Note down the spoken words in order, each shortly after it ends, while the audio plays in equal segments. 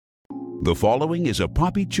The following is a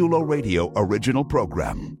Papi Chulo Radio original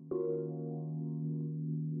program.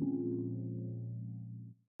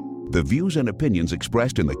 The views and opinions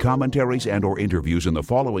expressed in the commentaries and/or interviews in the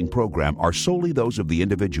following program are solely those of the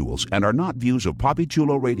individuals and are not views of Papi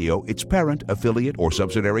Chulo Radio, its parent, affiliate, or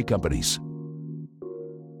subsidiary companies.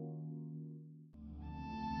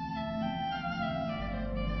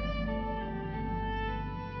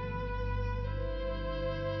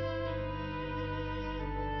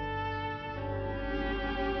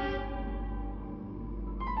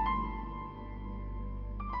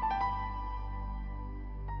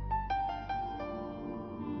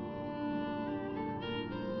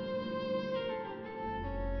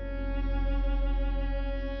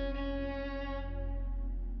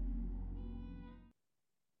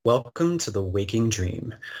 Welcome to The Waking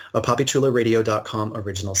Dream, a PapiChuloRadio.com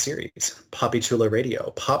original series. Papi Chulo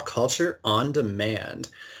Radio, pop culture on demand.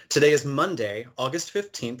 Today is Monday, August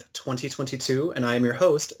 15th, 2022, and I am your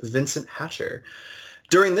host, Vincent Hatcher.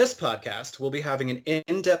 During this podcast, we'll be having an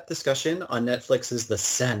in-depth discussion on Netflix's The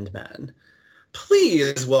Sandman.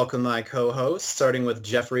 Please welcome my co-hosts, starting with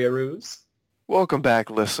Jeffrey Aruz. Welcome back,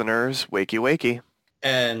 listeners. Wakey, wakey.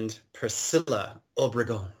 And Priscilla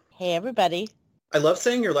Obregon. Hey, everybody. I love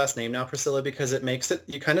saying your last name now, Priscilla, because it makes it,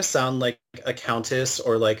 you kind of sound like a countess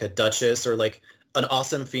or like a duchess or like an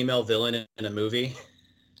awesome female villain in a movie.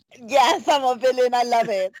 Yes, I'm a villain. I love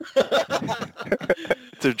it.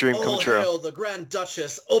 It's a dream come true. Hail the Grand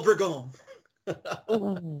Duchess Obregon.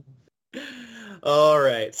 All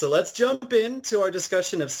right, so let's jump into our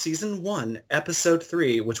discussion of Season 1, Episode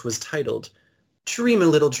 3, which was titled Dream a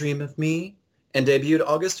Little Dream of Me, and debuted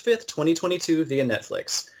August 5th, 2022 via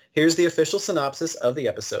Netflix. Here's the official synopsis of the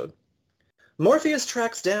episode. Morpheus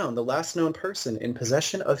tracks down the last known person in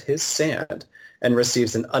possession of his sand and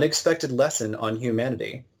receives an unexpected lesson on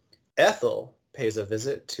humanity. Ethel pays a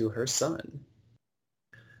visit to her son.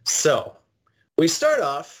 So, we start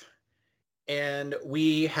off and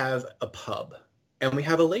we have a pub. And we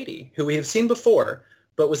have a lady who we have seen before,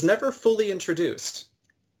 but was never fully introduced.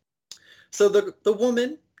 So the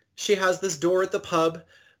woman, she has this door at the pub.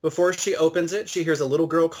 Before she opens it, she hears a little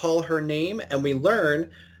girl call her name, and we learn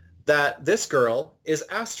that this girl is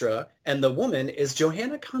Astra, and the woman is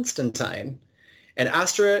Johanna Constantine. And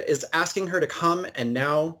Astra is asking her to come, and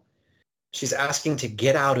now she's asking to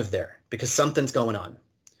get out of there because something's going on.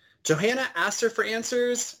 Johanna asks her for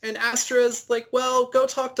answers, and Astra's like, well, go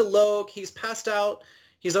talk to Logue. He's passed out.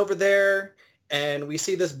 He's over there. And we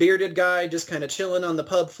see this bearded guy just kind of chilling on the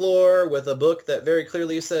pub floor with a book that very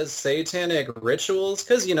clearly says satanic rituals,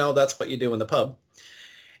 because, you know, that's what you do in the pub.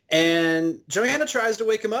 And Johanna tries to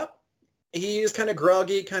wake him up. He's kind of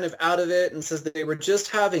groggy, kind of out of it, and says that they were just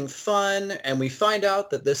having fun. And we find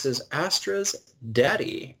out that this is Astra's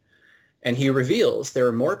daddy. And he reveals there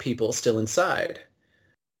are more people still inside.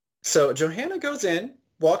 So Johanna goes in,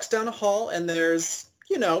 walks down a hall, and there's,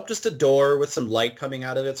 you know, just a door with some light coming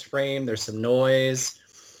out of its frame. There's some noise.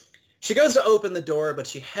 She goes to open the door, but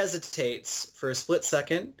she hesitates for a split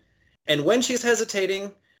second. And when she's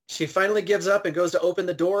hesitating, she finally gives up and goes to open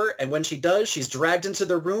the door. And when she does, she's dragged into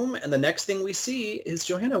the room. And the next thing we see is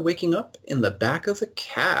Johanna waking up in the back of a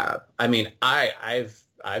cab. I mean, I've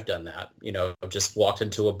done that, you know, just walked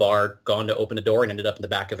into a bar, gone to open a door and ended up in the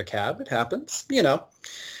back of a cab. It happens, you know.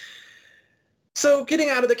 So getting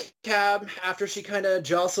out of the cab, after she kind of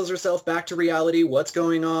jostles herself back to reality, what's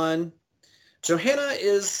going on? Johanna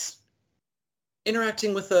is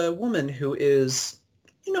interacting with a woman who is,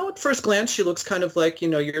 you know, at first glance, she looks kind of like, you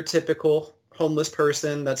know, your typical homeless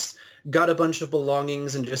person that's got a bunch of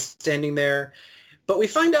belongings and just standing there. But we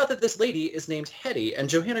find out that this lady is named Hetty, and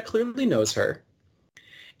Johanna clearly knows her.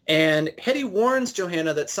 And Hetty warns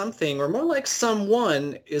Johanna that something, or more like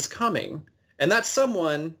someone, is coming. And that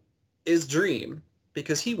someone is Dream,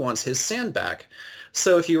 because he wants his sand back.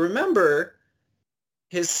 So if you remember,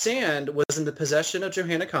 his sand was in the possession of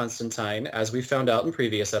Johanna Constantine, as we found out in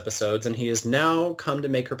previous episodes, and he has now come to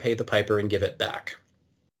make her pay the piper and give it back.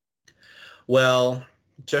 Well,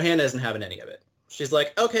 Johanna isn't having any of it. She's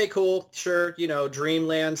like, okay, cool, sure, you know,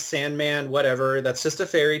 Dreamland, Sandman, whatever, that's just a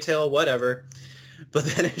fairy tale, whatever. But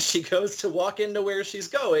then as she goes to walk into where she's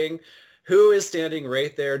going, who is standing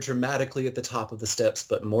right there dramatically at the top of the steps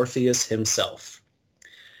but Morpheus himself?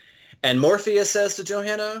 And Morpheus says to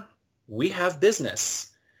Johanna, we have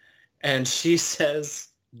business. And she says,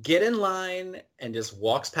 get in line, and just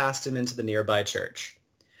walks past him into the nearby church.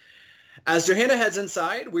 As Johanna heads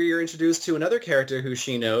inside, we are introduced to another character who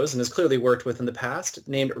she knows and has clearly worked with in the past,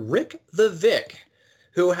 named Rick the Vic,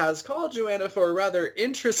 who has called Johanna for a rather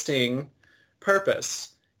interesting purpose.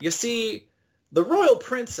 You see, the royal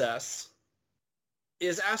princess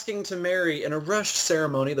is asking to marry in a rushed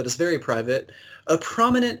ceremony that is very private a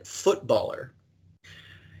prominent footballer.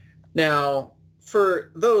 Now,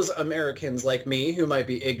 for those Americans like me who might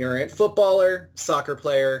be ignorant, footballer, soccer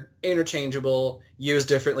player, interchangeable, used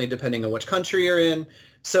differently depending on which country you're in.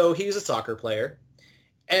 So he's a soccer player.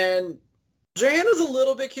 And Joanna's a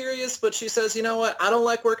little bit curious, but she says, you know what? I don't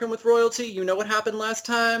like working with royalty. You know what happened last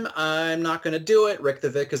time? I'm not going to do it. Rick the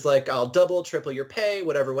Vic is like, I'll double, triple your pay,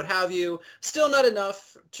 whatever, what have you. Still not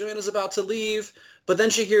enough. Joanna's about to leave, but then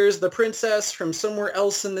she hears the princess from somewhere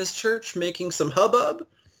else in this church making some hubbub.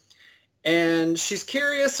 And she's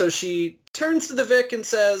curious, so she turns to the Vic and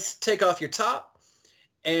says, take off your top.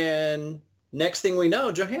 And next thing we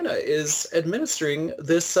know, Johanna is officiating,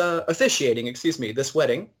 this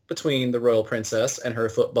wedding between the royal princess and her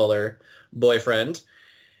footballer boyfriend.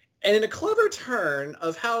 And in a clever turn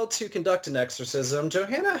of how to conduct an exorcism,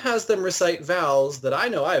 Johanna has them recite vows that I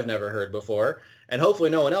know I've never heard before, and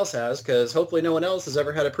hopefully no one else has, because hopefully no one else has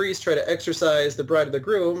ever had a priest try to exorcise the bride or the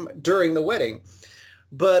groom during the wedding.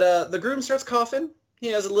 But the groom starts coughing. He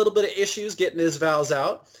has a little bit of issues getting his vows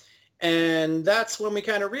out. And that's when we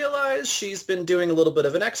kind of realize she's been doing a little bit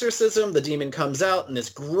of an exorcism. The demon comes out in this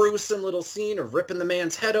gruesome little scene of ripping the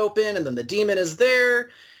man's head open, and then the demon is there.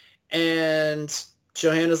 And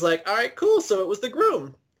Johanna's like, all right, cool, so it was the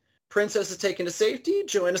groom. Princess is taken to safety.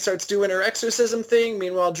 Joanna starts doing her exorcism thing.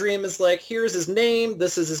 Meanwhile, Dream is like, here's his name.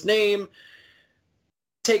 This is his name.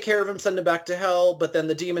 Take care of him, send him back to hell. But then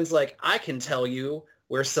the demon's like, I can tell you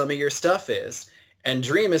where some of your stuff is. And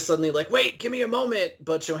Dream is suddenly like, wait, give me a moment.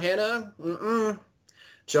 But Johanna,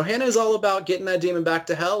 Johanna is all about getting that demon back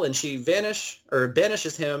to hell, and she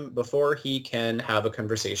banishes him before he can have a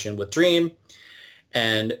conversation with Dream.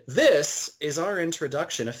 And this is our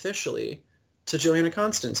introduction officially to Johanna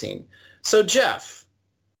Constantine. So Jeff,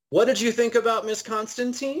 what did you think about Miss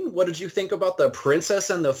Constantine? What did you think about the princess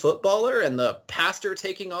and the footballer and the pastor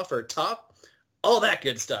taking off her top? All that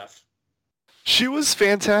good stuff. She was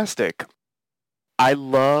fantastic. I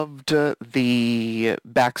loved the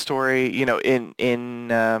backstory. You know,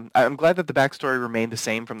 I'm glad that the backstory remained the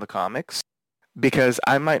same from the comics, because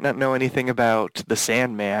I might not know anything about the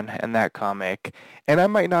Sandman and that comic, and I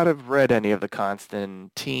might not have read any of the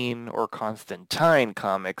Constantine or Constantine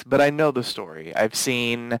comics, but I know the story. I've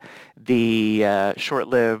seen the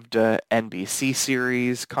short-lived NBC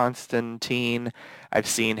series Constantine. I've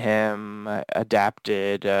seen him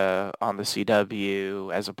adapted on the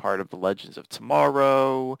CW as a part of the Legends of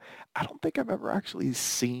Tomorrow. I don't think I've ever actually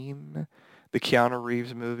seen the Keanu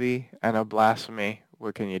Reeves movie. I know, blasphemy.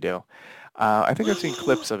 What can you do? I think I've seen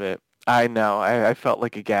clips of it. I know. I felt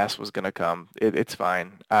like a gas was going to come. It's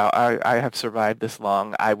fine. I have survived this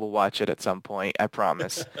long. I will watch it at some point. I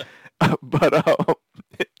promise. But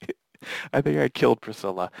I think I killed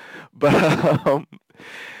Priscilla. But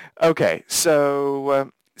okay,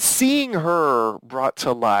 so seeing her brought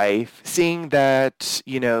to life, seeing that,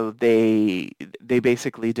 you know, they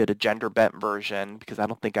basically did a gender-bent version, because I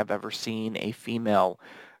don't think I've ever seen a female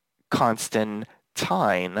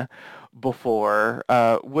Constantine before,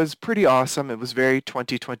 was pretty awesome. It was very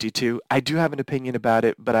 2022. I do have an opinion about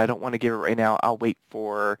it, but I don't want to give it right now. I'll wait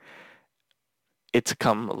for it to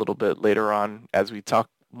come a little bit later on as we talk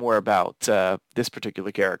more about this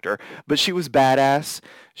particular character. But she was badass.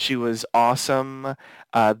 She was awesome.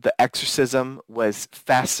 The exorcism was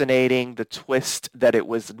fascinating. The twist that it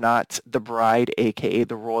was not the bride, aka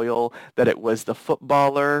the royal, that it was the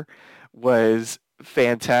footballer, was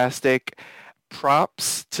fantastic.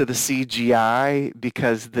 Props to the CGI,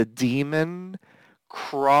 because the demon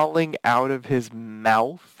crawling out of his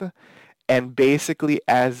mouth, and basically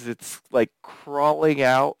as it's like crawling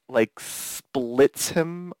out, like splits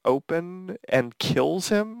him open and kills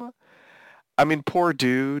him. I mean, poor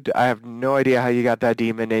dude. I have no idea how you got that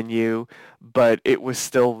demon in you, but it was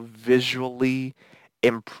still visually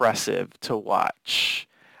impressive to watch.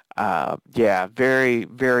 Yeah, very,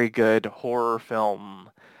 very good horror film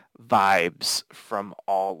vibes from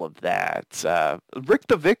all of that. Rick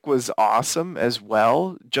the Vic was awesome as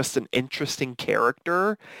well. Just an interesting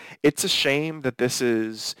character. It's a shame that this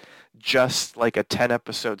is just like a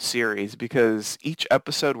 10-episode series, because each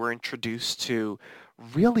episode we're introduced to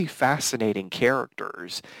really fascinating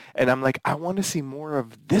characters. And I'm like, I want to see more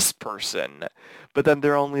of this person. But then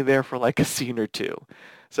they're only there for like a scene or two.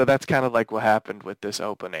 So that's kind of like what happened with this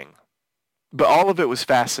opening. But all of it was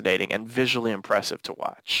fascinating and visually impressive to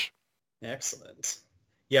watch. Excellent.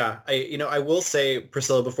 Yeah, I will say,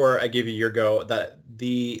 Priscilla, before I give you your go, that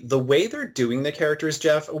the way they're doing the characters,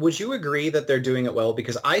 Jeff, would you agree that they're doing it well?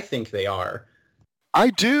 Because I think they are. I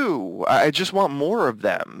do. I just want more of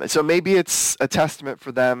them. So maybe it's a testament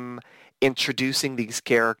for them introducing these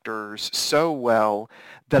characters so well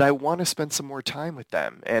that I want to spend some more time with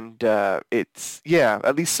them. And it's, yeah,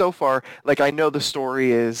 at least so far, like I know the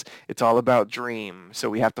story is, it's all about Dream, so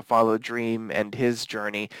we have to follow Dream and his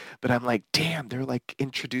journey. But I'm like, damn, they're like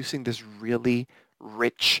introducing this really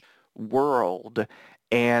rich world,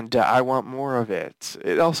 and I want more of it.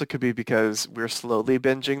 It also could be because we're slowly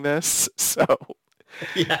binging this, so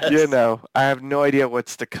Yes. I have no idea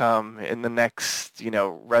what's to come in the next,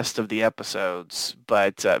 rest of the episodes.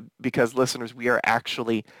 But because listeners, we are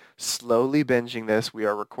actually slowly binging this. We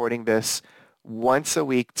are recording this once a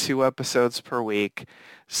week, 2 episodes per week.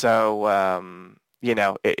 So,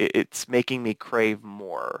 it's making me crave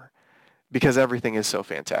more because everything is so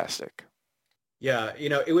fantastic. Yeah,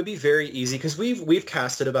 it would be very easy because we've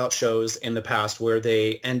casted about shows in the past where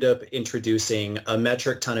they end up introducing a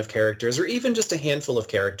metric ton of characters or even just a handful of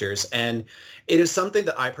characters, and it is something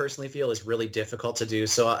that I personally feel is really difficult to do.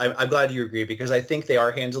 So I'm glad you agree because I think they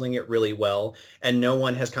are handling it really well, and no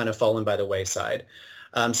one has kind of fallen by the wayside.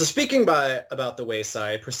 So speaking about the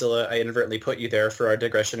wayside, Priscilla, I inadvertently put you there for our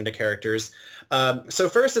digression into characters. So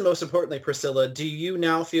first and most importantly, Priscilla, do you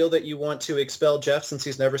now feel that you want to expel Jeff since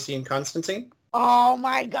he's never seen Constantine? Oh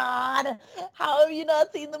my God. How have you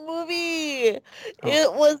not seen the movie? Oh.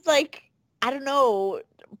 It was like, I don't know,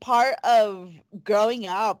 part of growing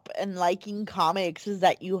up and liking comics is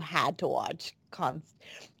that you had to watch I'm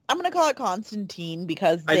going to call it Constantine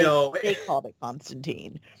because I know. they called it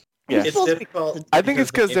Constantine. Yeah. It's difficult. I think it's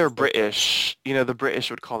because the they're name's so British. The British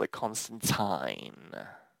would call it Constantine.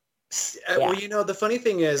 Well, the funny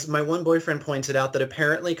thing is, my one boyfriend pointed out that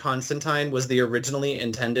apparently Constantine was the originally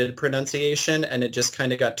intended pronunciation, and it just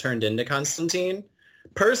kind of got turned into Constantine.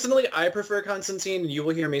 Personally, I prefer Constantine. You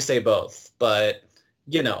will hear me say both, but,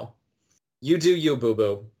 you do you,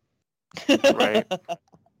 boo-boo. Right.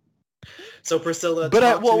 So, Priscilla,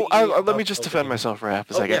 but let me just defend myself for half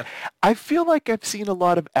a second. Yeah. I feel like I've seen a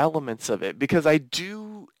lot of elements of it because I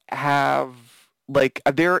do have, like,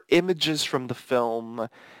 there are images from the film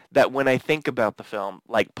that when I think about the film,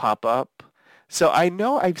 like, pop up. So I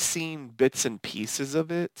know I've seen bits and pieces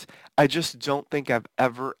of it. I just don't think I've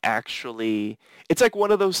ever actually... It's like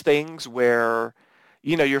one of those things where,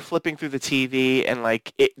 you're flipping through the TV and,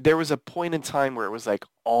 like, there was a point in time where it was, like,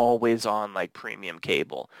 always on, like, premium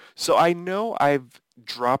cable. So I know I've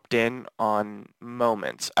dropped in on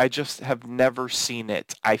moments. I just have never seen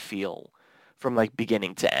it, I feel, from, like,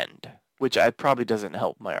 beginning to end, which probably doesn't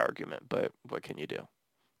help my argument, but what can you do?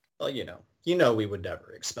 Well, we would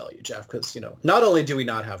never expel you, Jeff, because, not only do we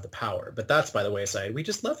not have the power, but that's by the wayside. We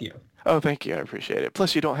just love you. Oh, thank you. I appreciate it.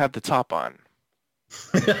 Plus, you don't have the top on.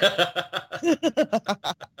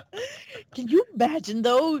 Can you imagine,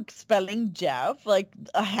 though, expelling Jeff? Like,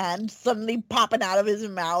 a hand suddenly popping out of his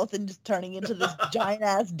mouth and just turning into this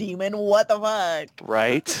giant-ass demon? What the fuck?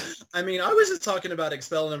 Right? I mean, I was just talking about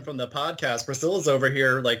expelling him from the podcast. Priscilla's over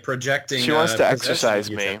here, like, projecting... She wants to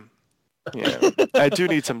exercise me. Yeah, I do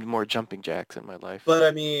need some more jumping jacks in my life. But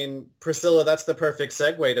I mean, Priscilla, that's the perfect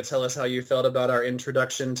segue to tell us how you felt about our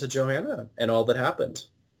introduction to Johanna and all that happened.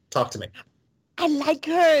 Talk to me. I like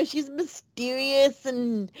her. She's mysterious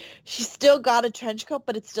and she's still got a trench coat,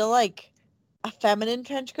 but it's still like a feminine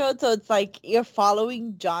trench coat. So it's like you're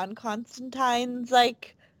following John Constantine's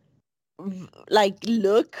like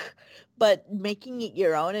look, but making it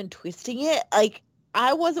your own and twisting it. Like,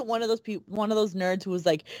 I wasn't one of those nerds who was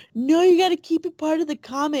like, no, you got to keep it part of the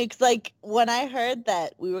comics. Like, when I heard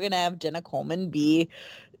that we were going to have Jenna Coleman be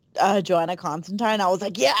Johanna Constantine, I was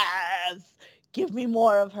like, yes, give me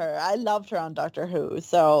more of her. I loved her on Doctor Who.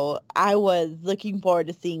 So I was looking forward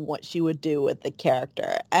to seeing what she would do with the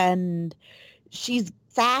character. And she's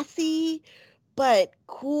sassy, but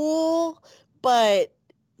cool, but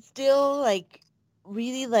still, like,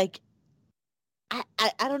 really, like,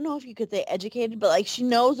 I don't know if you could say educated, but like she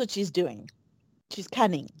knows what she's doing. She's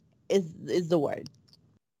cunning is the word.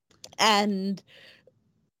 And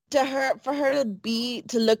for her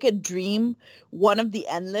to look at Dream, one of the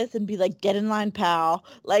Endless, and be like, get in line, pal.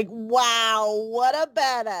 Like, wow, what a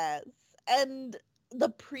badass. And the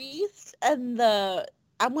priest and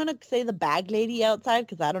I'm going to say the bag lady outside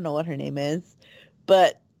because I don't know what her name is,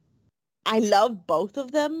 but I love both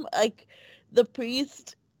of them. Like, the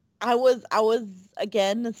priest, I was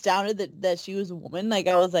again astounded that she was a woman. Like,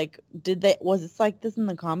 I was like, was it like this in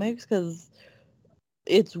the comics? Because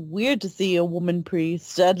it's weird to see a woman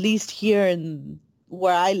priest. At least here in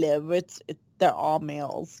where I live, they're all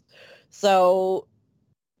males. So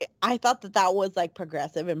I thought that was like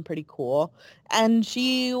progressive and pretty cool. And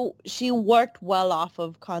she worked well off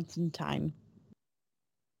of Constantine.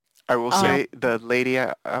 I will say the lady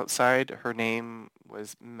outside, her name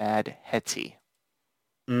was Mad Hetty.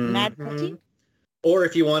 Mad Hetty? Or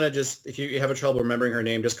if you want to if you have a trouble remembering her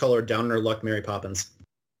name, just call her Down in Her Luck Mary Poppins.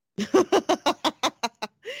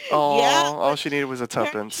 Oh, Yeah, all she needed was a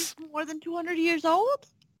apparently tuppence. she's more than 200 years old.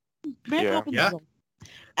 Mary Yeah. Poppins Yeah. is old.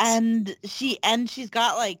 And she's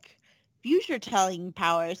got like future telling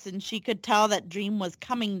powers, and she could tell that Dream was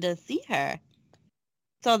coming to see her.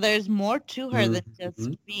 So there's more to her than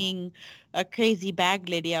just being a crazy bag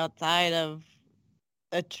lady outside of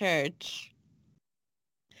a church.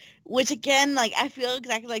 Which again, like, I feel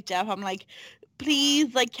exactly like Jeff. I'm like,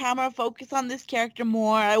 please, like, camera, focus on this character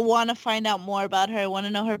more. I want to find out more about her. I want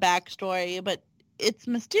to know her backstory. But it's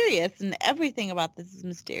mysterious, and everything about this is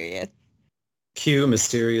mysterious. Cue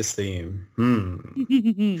mysterious theme.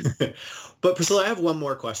 But Priscilla, I have one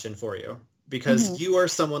more question for you, because you are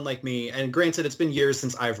someone like me, and granted, it's been years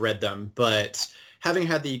since I've read them, but having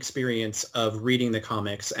had the experience of reading the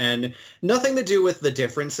comics, and nothing to do with the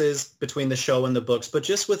differences between the show and the books, but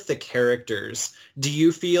just with the characters, do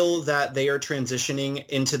you feel that they are transitioning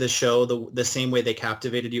into the show the same way they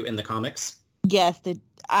captivated you in the comics? Yes,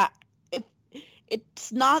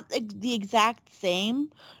 it's not the exact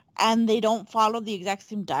same, and they don't follow the exact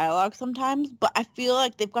same dialogue sometimes, but I feel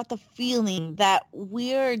like they've got the feeling, that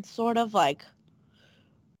weird sort of like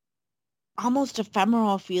almost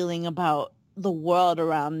ephemeral feeling about the world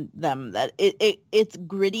around them, that it's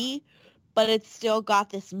gritty, but it's still got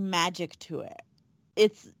this magic to it.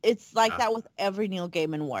 It's like that with every Neil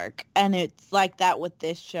Gaiman work, and it's like that with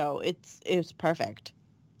this show. It's perfect.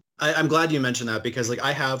 I'm glad you mentioned that, because like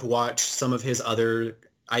I have watched some of his other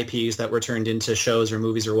IPs that were turned into shows or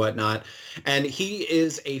movies or whatnot, and he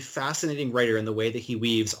is a fascinating writer in the way that he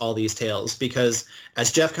weaves all these tales, because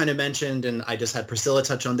as Jeff kind of mentioned, and I just had Priscilla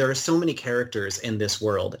touch on, there are so many characters in this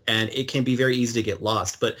world, and it can be very easy to get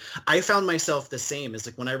lost. But I found myself the same as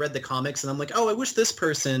like when I read the comics, and I'm like, oh, I wish this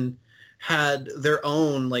person had their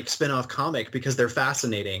own like spin-off comic, because they're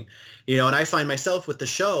fascinating, you know. And I find myself with the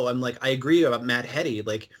show, I'm like, I agree about Mad Hetty,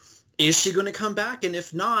 like, is she going to come back? And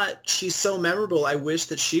if not, she's so memorable, I wish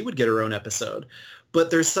that she would get her own episode. But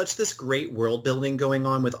there's such this great world building going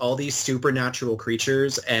on with all these supernatural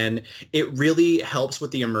creatures, and it really helps with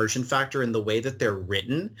the immersion factor in the way that they're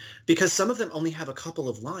written, because some of them only have a couple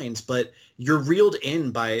of lines, but you're reeled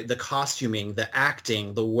in by the costuming, the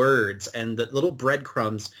acting, the words, and the little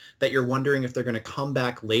breadcrumbs that you're wondering if they're going to come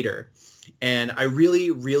back later. And I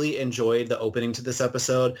really, really enjoyed the opening to this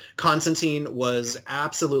episode. Constantine was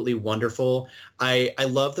absolutely wonderful. I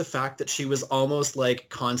love the fact that she was almost like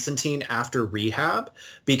Constantine after rehab,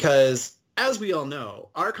 because as we all know,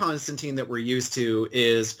 our Constantine that we're used to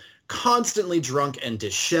is constantly drunk and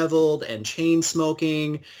disheveled and chain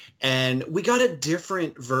smoking. And we got a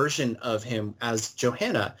different version of him as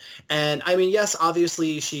Johanna. And I mean, yes,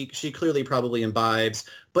 obviously she clearly probably imbibes,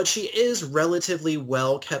 but she is relatively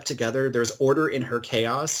well kept together. There's order in her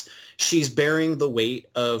chaos. She's bearing the weight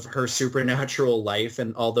of her supernatural life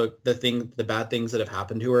and all the bad things that have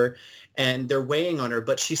happened to her. And they're weighing on her,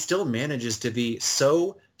 but she still manages to be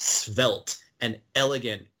so svelte and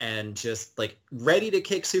elegant and just like ready to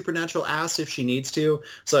kick supernatural ass if she needs to.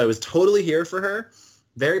 So I was totally here for her.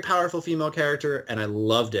 Very powerful female character, and I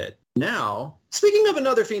loved it. Now, speaking of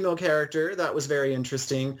another female character that was very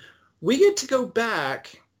interesting, we get to go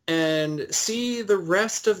back and see the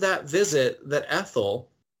rest of that visit that Ethel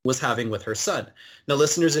was having with her son. Now,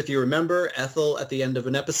 listeners, if you remember, Ethel at the end of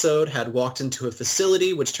an episode had walked into a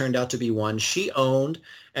facility which turned out to be one she owned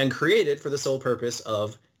and created for the sole purpose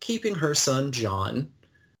of keeping her son, John,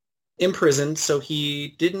 imprisoned so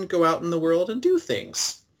he didn't go out in the world and do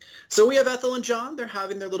things. So we have Ethel and John. They're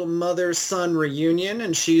having their little mother-son reunion,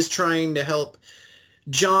 and she's trying to help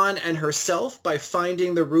John and herself by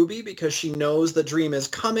finding the ruby because she knows the dream is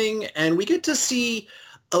coming, and we get to see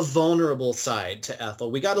a vulnerable side to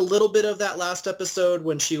Ethel. We got a little bit of that last episode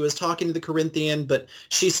when she was talking to the Corinthian, but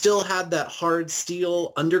she still had that hard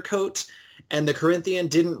steel undercoat, and the Corinthian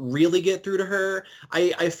didn't really get through to her.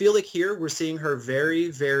 I feel like here we're seeing her very,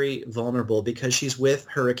 very vulnerable because she's with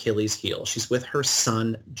her Achilles heel. She's with her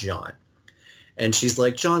son, John. And she's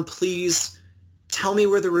like, John, please tell me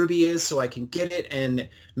where the ruby is so I can get it, and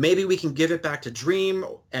maybe we can give it back to Dream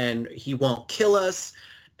and he won't kill us.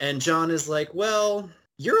 And John is like, well,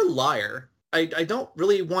 you're a liar. I don't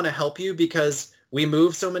really want to help you because we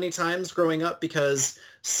moved so many times growing up because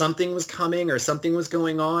something was coming or something was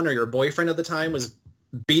going on or your boyfriend at the time was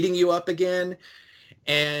beating you up again.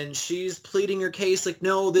 And she's pleading her case like,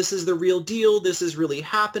 no, this is the real deal. This is really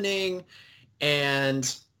happening.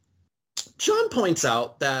 And John points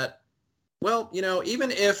out that, well, you know,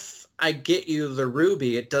 even if I get you the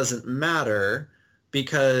ruby, it doesn't matter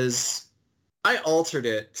because I altered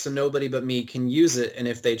it so nobody but me can use it, and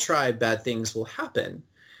if they try, bad things will happen.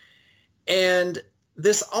 And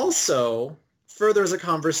this also furthers a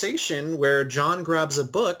conversation where John grabs a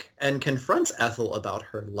book and confronts Ethel about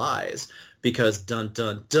her lies, because dun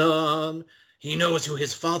dun dun, he knows who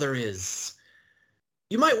his father is.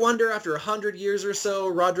 You might wonder, after 100 years or so,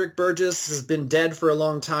 Roderick Burgess has been dead for a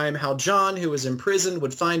long time, how John, who was in prison,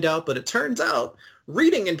 would find out, but it turns out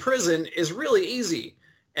reading in prison is really easy.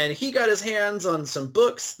 And he got his hands on some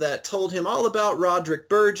books that told him all about Roderick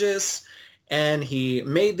Burgess, and he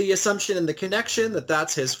made the assumption and the connection that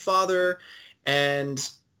that's his father, and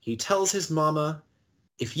he tells his mama,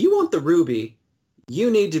 if you want the ruby, you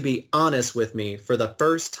need to be honest with me for the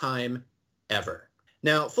first time ever.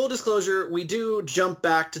 Now, full disclosure, we do jump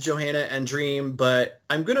back to Johanna and Dream, but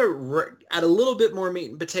I'm going to add a little bit more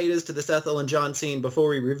meat and potatoes to this Ethel and John scene before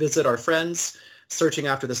we revisit our friends searching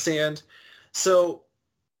after the sand. So,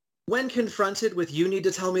 when confronted with "you need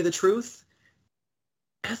to tell me the truth,"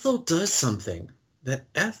 Ethel does something that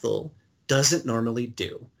Ethel doesn't normally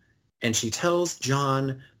do. And she tells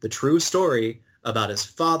John the true story about his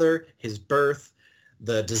father, his birth,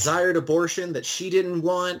 the desired abortion that she didn't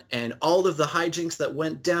want, and all of the hijinks that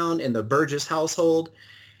went down in the Burgess household.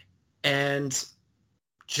 And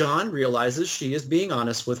John realizes she is being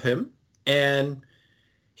honest with him, and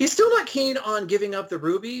he's still not keen on giving up the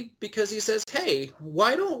ruby, because he says, hey,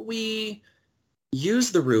 why don't we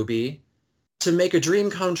use the ruby to make a dream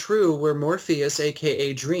come true where Morpheus,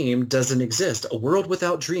 aka Dream, doesn't exist, a world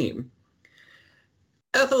without Dream.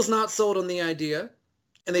 Ethel's not sold on the idea,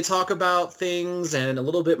 and they talk about things and a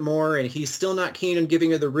little bit more, and he's still not keen on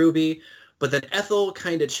giving her the ruby, but then Ethel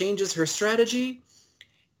kind of changes her strategy,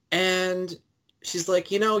 and she's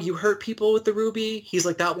like, you hurt people with the ruby. He's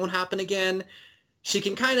like, that won't happen again. She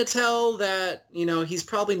can kind of tell that, he's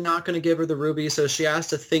probably not going to give her the ruby, so she has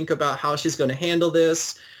to think about how she's going to handle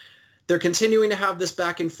this. They're continuing to have this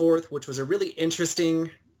back and forth, which was a really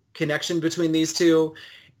interesting connection between these two,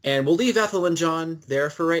 and we'll leave Ethel and John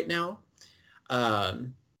there for right now.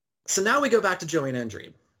 So now we go back to Joanna and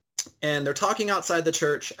Dream, and they're talking outside the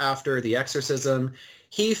church after the exorcism.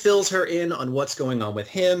 He fills her in on what's going on with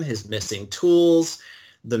him, his missing tools,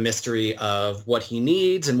 the mystery of what he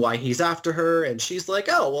needs and why he's after her. And she's like,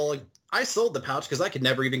 oh, well, I sold the pouch because I could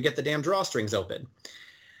never even get the damn drawstrings open.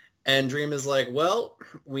 And Dream is like, well,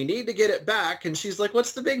 we need to get it back. And she's like,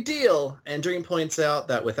 what's the big deal? And Dream points out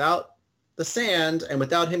that without the sand and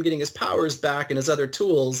without him getting his powers back and his other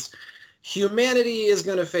tools, humanity is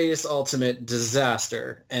going to face ultimate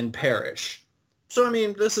disaster and perish. So,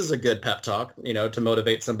 this is a good pep talk, to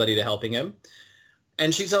motivate somebody to helping him.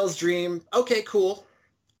 And she tells Dream, okay, cool.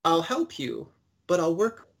 I'll help you, but I'll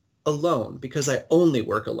work alone because I only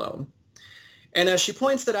work alone. And as she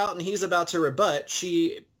points that out and he's about to rebut,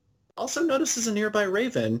 she also notices a nearby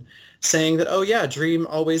raven saying that, oh yeah, Dream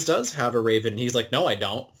always does have a raven. And he's like, no, I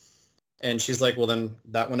don't. And she's like, well, then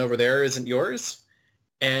that one over there isn't yours.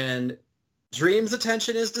 And Dream's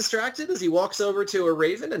attention is distracted as he walks over to a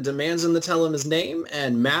raven and demands him to tell him his name.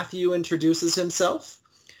 And Matthew introduces himself.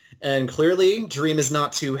 And clearly, Dream is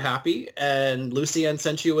not too happy. And Lucienne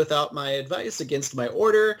sent you without my advice, against my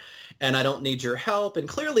order. And I don't need your help. And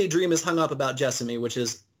clearly, Dream is hung up about Jessamy, which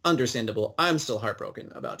is understandable. I'm still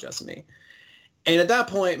heartbroken about Jessamy. And at that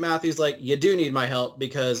point, Matthew's like, you do need my help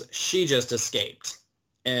because she just escaped.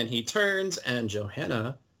 And he turns and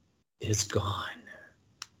Johanna is gone.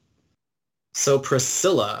 So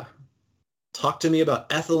Priscilla, talk to me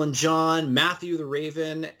about Ethel and John, Matthew the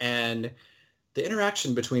Raven, and the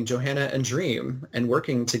interaction between Johanna and Dream, and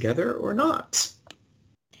working together or not.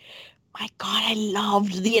 My God, I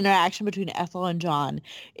loved the interaction between Ethel and John.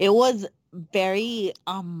 It was very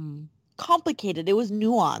complicated. It was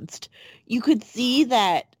nuanced. You could see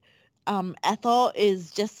that Ethel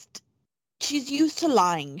is just, she's used to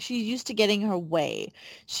lying. She's used to getting her way.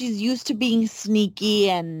 She's used to being sneaky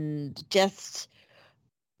and just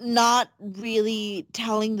not really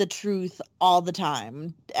telling the truth all the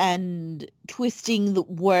time and twisting the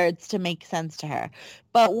words to make sense to her.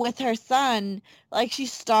 But with her son, like, she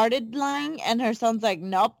started lying and her son's like,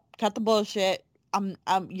 nope, cut the bullshit.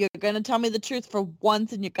 You're going to tell me the truth for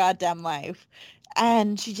once in your goddamn life.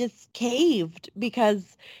 And she just caved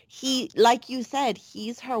because he, like you said,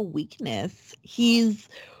 he's her weakness. He's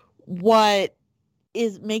what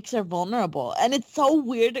makes her vulnerable. And it's so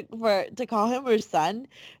weird to call him her son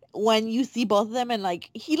when you see both of them and, like,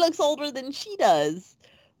 he looks older than she does.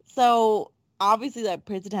 So obviously that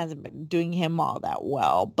prison hasn't been doing him all that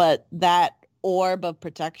well, but that orb of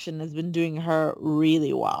protection has been doing her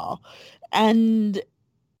really well. And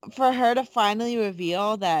for her to finally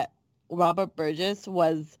reveal that Robert Burgess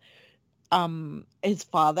was his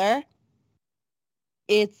father,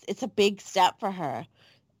 it's a big step for her.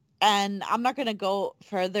 And I'm not going to go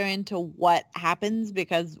further into what happens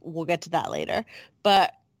because we'll get to that later.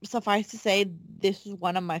 But suffice to say, this is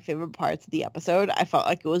one of my favorite parts of the episode. I felt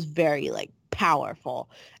like it was very, like, powerful.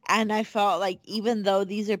 And I felt like even though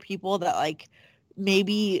these are people that, like,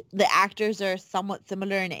 maybe the actors are somewhat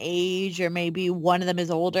similar in age, or maybe one of them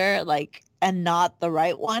is older, like, and not the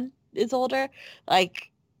right one is older,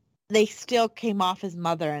 like, they still came off as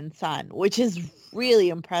mother and son, which is really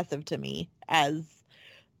impressive to me as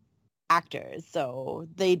actors. So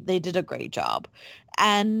they did a great job.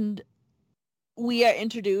 And we are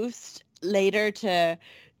introduced later to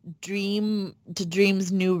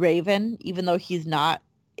Dream's new Raven, even though he's not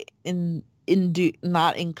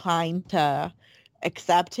not inclined to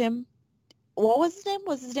accept him. What was his name?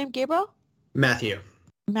 Was his name Gabriel? Matthew,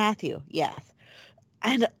 yes.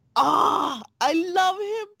 And I love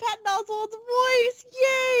him, Patton Oswalt's voice.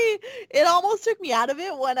 Yay! It almost took me out of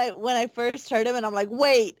it when I first heard him, and I'm like,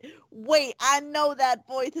 wait, I know that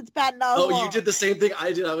voice. It's Patton Oswalt. Oh, you did the same thing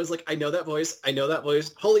I did. I was like, I know that voice.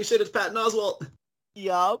 Holy shit, it's Patton Oswalt.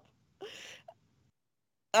 Yup.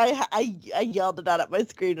 I yelled it out at my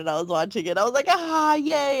screen when I was watching it. I was like,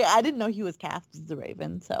 yay! I didn't know he was cast as the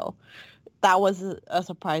Raven, so that was a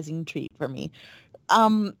surprising treat for me.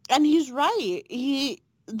 And he's right.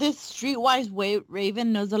 This Streetwise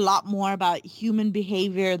Raven knows a lot more about human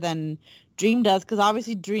behavior than Dream does, because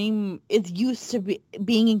obviously Dream is used to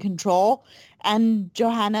being in control, and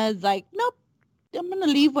Johanna is like, nope, I'm going to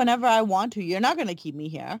leave whenever I want to. You're not going to keep me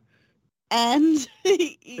here. And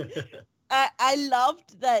I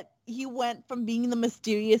loved that he went from being the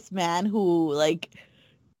mysterious man who, like,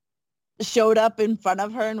 showed up in front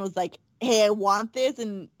of her and was like, hey, I want this,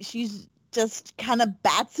 and she's just kind of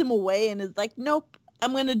bats him away and is like, nope,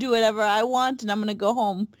 I'm going to do whatever I want, and I'm going to go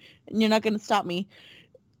home, and you're not going to stop me.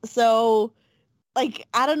 So, like,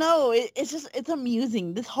 I don't know. It's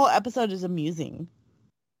amusing. This whole episode is amusing.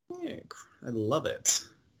 Yeah, I love it.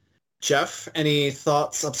 Jeff, any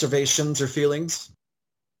thoughts, observations, or feelings?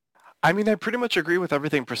 I mean, I pretty much agree with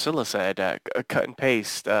everything Priscilla said. Cut and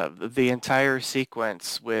paste. The entire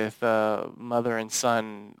sequence with mother and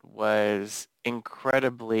son was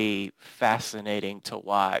incredibly fascinating to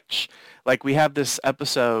watch. Like, we have this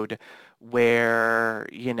episode where,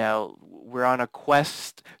 we're on a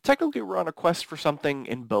quest. Technically, we're on a quest for something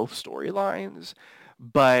in both storylines.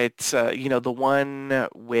 But, the one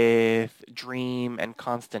with Dream and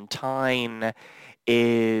Constantine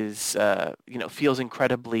is, feels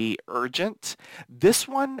incredibly urgent. This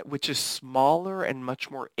one, which is smaller and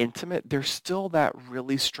much more intimate, there's still that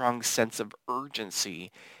really strong sense of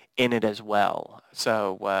urgency in it as well.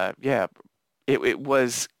 So, it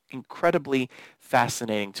was incredibly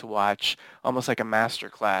fascinating to watch, almost like a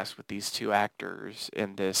masterclass with these two actors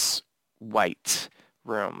in this white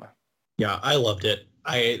room. Yeah, I loved it.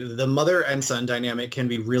 The mother and son dynamic can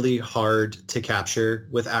be really hard to capture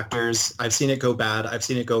with actors. I've seen it go bad. I've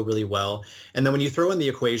seen it go really well. And then when you throw in the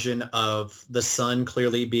equation of the son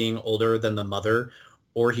clearly being older than the mother,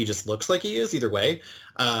 or he just looks like he is, either way,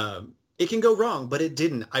 it can go wrong, but it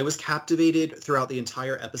didn't. I was captivated throughout the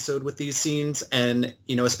entire episode with these scenes, and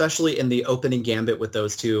especially in the opening gambit with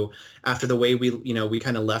those two, after the way we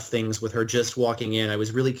kind of left things with her just walking in, I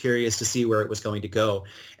was really curious to see where it was going to go.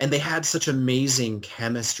 And they had such amazing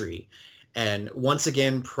chemistry. And once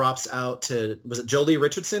again, props out to, was it Jolie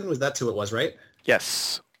Richardson? That's who it was, right?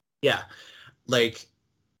 Yes. Yeah. Like,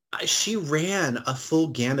 she ran a full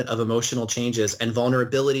gamut of emotional changes and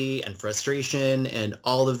vulnerability and frustration and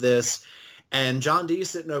all of this. And John D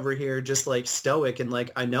sitting over here just like stoic and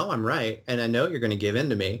like, I know I'm right. And I know you're going to give in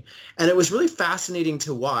to me. And it was really fascinating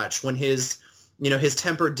to watch when his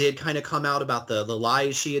temper did kind of come out about the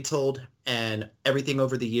lies she had told and everything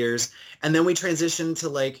over the years. And then we transitioned to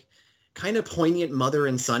like kind of poignant mother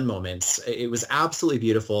and son moments. It was absolutely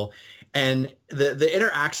beautiful. And the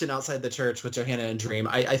interaction outside the church with Johanna and Dream,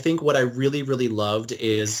 I think what I really, really loved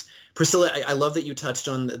is, Priscilla, I love that you touched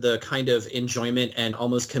on the kind of enjoyment and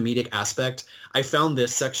almost comedic aspect. I found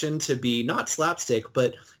this section to be not slapstick,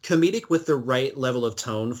 but comedic with the right level of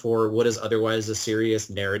tone for what is otherwise a serious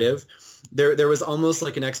narrative. There was almost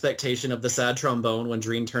like an expectation of the sad trombone when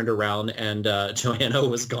Dream turned around and Johanna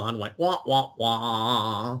was gone, went wah, wah,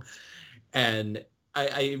 wah. And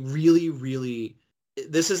I really, really...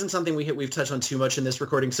 This isn't something we've touched on too much in this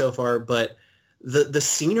recording so far, but the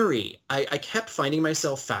scenery, I kept finding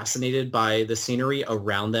myself fascinated by the scenery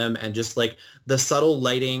around them and just like the subtle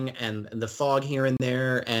lighting and the fog here and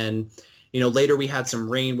there. And, later we had some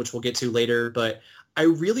rain, which we'll get to later, but I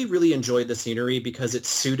really, really enjoyed the scenery because it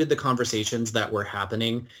suited the conversations that were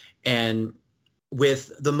happening. And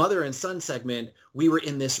with the mother and son segment, we were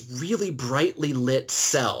in this really brightly lit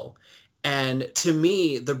cell. And to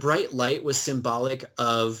me, the bright light was symbolic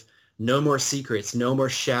of no more secrets, no more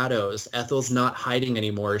shadows. Ethel's not hiding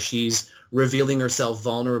anymore. She's revealing herself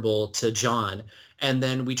vulnerable to John. And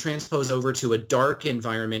then we transpose over to a dark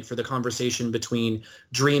environment for the conversation between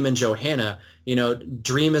Dream and Johanna. You know,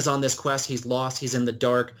 Dream is on this quest. He's lost. He's in the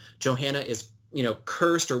dark. Johanna is, you know,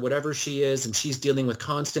 cursed or whatever she is, and she's dealing with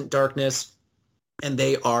constant darkness. And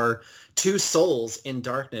they are two souls in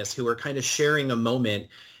darkness who are kind of sharing a moment,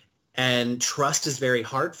 and trust is very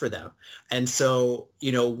hard for them. And so,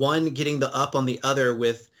 you know, one getting the up on the other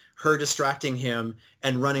with her distracting him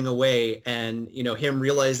and running away, and, you know, him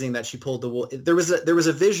realizing that she pulled the wool. There was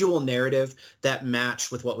a visual narrative that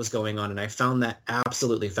matched with what was going on, and I found that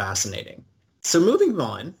absolutely fascinating. So moving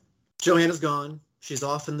on, Johanna's gone. She's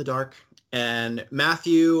off in the dark, and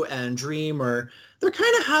Matthew and Dream they're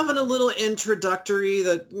kind of having a little introductory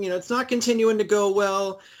that, you know, it's not continuing to go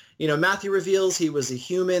well. You know, Matthew reveals he was a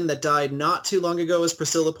human that died not too long ago, as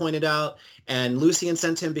Priscilla pointed out, and Lucian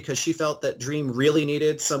sent him because she felt that Dream really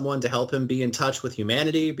needed someone to help him be in touch with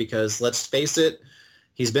humanity, because let's face it,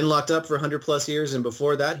 he's been locked up for 100 plus years, and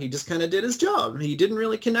before that, he just kind of did his job. He didn't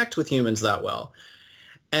really connect with humans that well.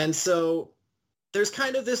 And so there's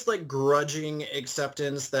kind of this like grudging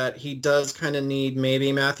acceptance that he does kind of need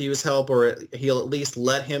maybe Matthew's help, or he'll at least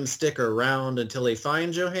let him stick around until they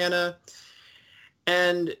find Johanna.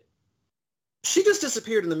 And she just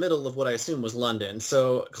disappeared in the middle of what I assume was London.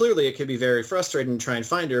 So clearly it could be very frustrating to try and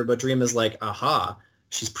find her, but Dream is like, aha,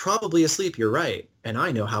 she's probably asleep, you're right, and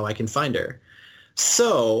I know how I can find her.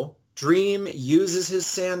 So Dream uses his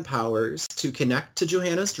sand powers to connect to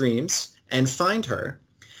Johanna's dreams and find her.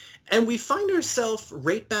 And we find ourselves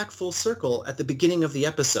right back full circle at the beginning of the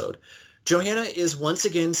episode. Johanna is once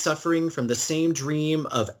again suffering from the same dream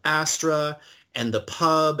of Astra and the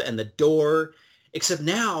pub and the door, except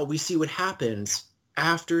now we see what happens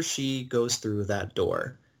after she goes through that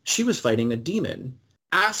door. She was fighting a demon.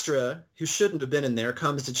 Astra, who shouldn't have been in there,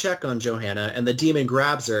 comes to check on Johanna, and the demon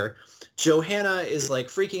grabs her. Johanna is like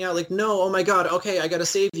freaking out, like, no, oh my God, okay, I gotta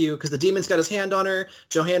save you, because the demon's got his hand on her.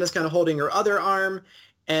 Johanna's kind of holding her other arm,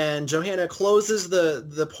 and Johanna closes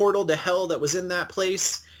the portal to hell that was in that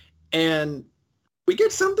place, and we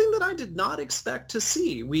get something that I did not expect to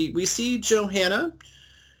see. We see Johanna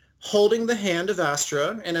holding the hand of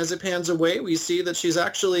Astra, and as it pans away, we see that she's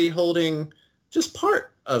actually holding just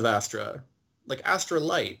part of Astra, like Astra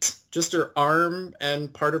Light, just her arm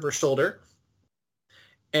and part of her shoulder.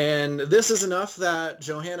 And this is enough that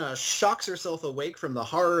Johanna shocks herself awake from the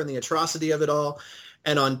horror and the atrocity of it all.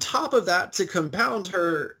 And on top of that, to compound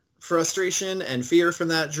her frustration and fear from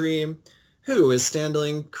that dream, who is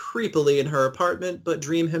standing creepily in her apartment but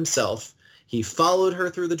Dream himself? He followed her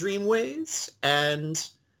through the dream ways, and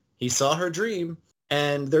he saw her dream.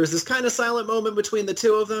 And there's this kind of silent moment between the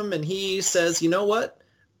two of them, and he says, you know what?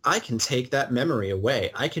 I can take that memory away.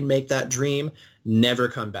 I can make that dream never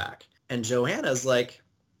come back. And Johanna's like,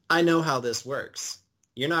 I know how this works.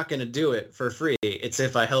 You're not going to do it for free. It's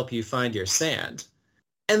if I help you find your sand.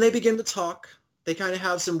 And they begin to talk. They kind of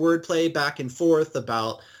have some wordplay back and forth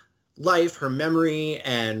about life, her memory,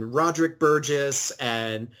 and Roderick Burgess.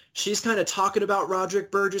 And she's kind of talking about Roderick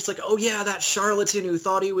Burgess, like, oh yeah, that charlatan who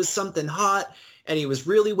thought he was something hot, and he was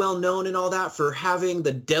really well known and all that for having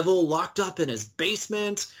the devil locked up in his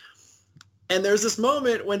basement. And there's this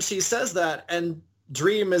moment when she says that, and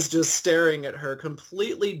Dream is just staring at her,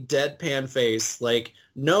 completely deadpan face, like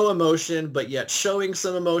no emotion, but yet showing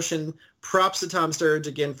some emotion. Props to Tom Sturridge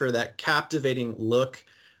again for that captivating look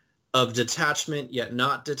of detachment, yet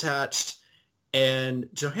not detached. And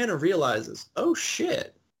Johanna realizes, oh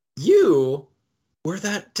shit, you were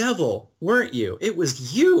that devil, weren't you? It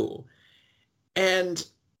was you. And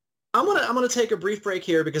I'm gonna take a brief break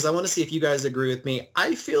here because I want to see if you guys agree with me.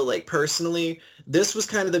 I feel like personally, this was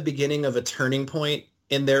kind of the beginning of a turning point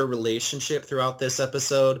in their relationship throughout this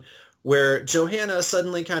episode, where Johanna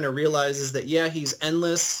suddenly kind of realizes that, yeah, he's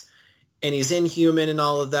endless and he's inhuman and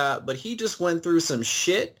all of that, but he just went through some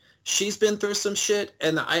shit. She's been through some shit.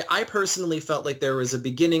 And I personally felt like there was a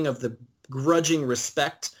beginning of the grudging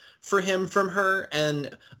respect for him from her,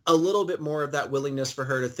 and a little bit more of that willingness for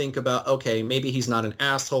her to think about, okay, maybe he's not an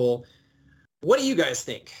asshole. What do you guys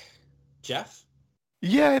think? Jeff?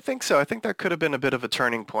 Yeah, I think so. I think that could have been a bit of a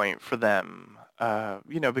turning point for them.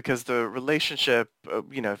 Because the relationship,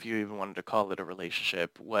 if you even wanted to call it a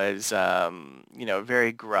relationship, was,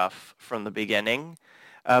 very gruff from the beginning.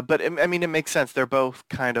 But it makes sense. They're both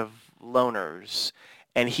kind of loners,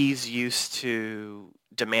 and he's used to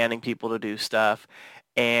demanding people to do stuff.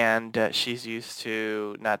 and she's used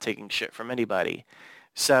to not taking shit from anybody.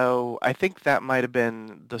 So I think that might have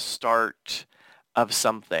been the start of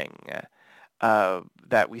something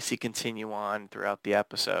that we see continue on throughout the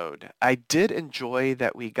episode. I did enjoy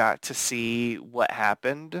that we got to see what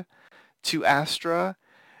happened to Astra.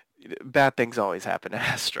 Bad things always happen to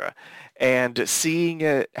Astra. And seeing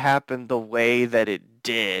it happen the way that it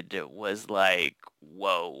did was like,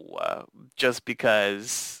 whoa. Just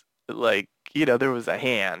because, like, there was a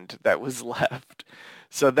hand that was left.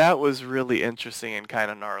 So that was really interesting and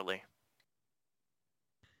kind of gnarly.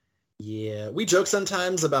 Yeah, we joke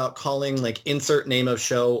sometimes about calling like insert name of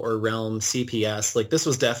show or realm CPS. Like this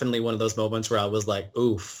was definitely one of those moments where I was like,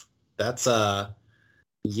 oof, that's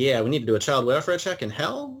yeah, we need to do a child welfare check in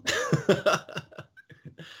hell.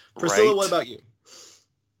 Priscilla, Right. what about you?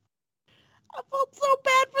 I felt so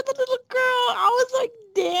bad for the little girl. I was like,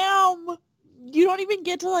 damn. You don't even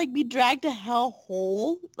get to like be dragged to hell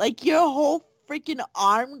whole. Like your whole freaking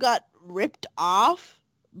arm got ripped off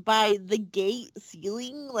by the gate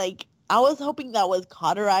ceiling. Like I was hoping that was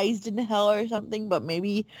cauterized in hell or something, but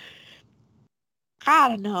maybe I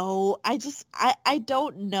don't know. I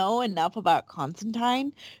don't know enough about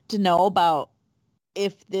Constantine to know about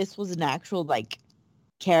if this was an actual like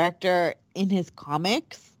character in his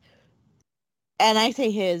comics. And I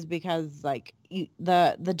say his because like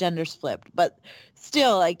the gender's flipped, but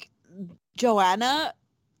still like Joanna,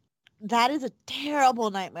 that is a terrible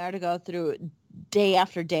nightmare to go through day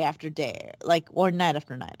after day after day, like, or night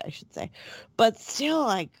after night, I should say. But still,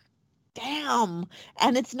 like, damn.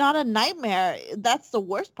 And it's not a nightmare. That's the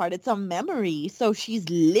worst part. It's a memory. So she's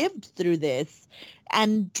lived through this.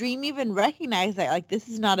 And Dream even recognized that, like, this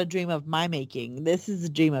is not a dream of my making. This is a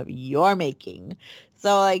dream of your making.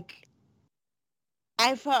 So, like,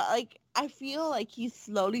 I feel like he's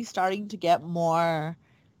slowly starting to get more,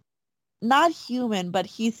 not human, but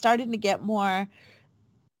he's starting to get more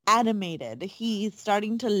animated. He's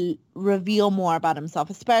starting to reveal more about himself,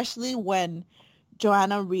 especially when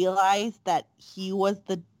Joanna realized that he was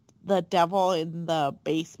the devil in the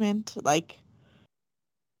basement. Like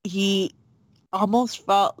he almost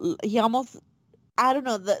I don't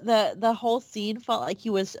know, the whole scene felt like he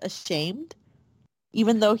was ashamed,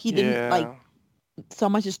 even though he didn't like so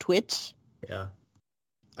much as twitch. Yeah.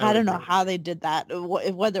 I don't know how they did that,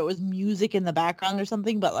 whether it was music in the background or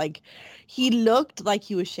something, but like he looked like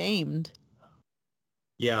he was shamed.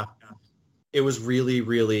 Yeah. It was really,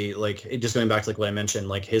 really like, just going back to like what I mentioned,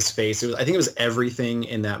 like his face, I think it was everything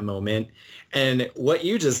in that moment. And what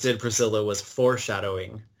you just did, Priscilla, was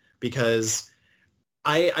foreshadowing, because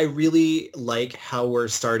I really like how we're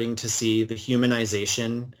starting to see the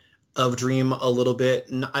humanization of Dream a little bit.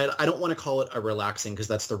 And I don't want to call it a relaxing because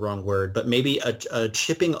that's the wrong word, but maybe a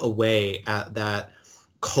chipping away at that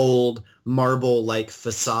cold marble-like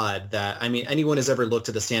facade that, I mean, anyone has ever looked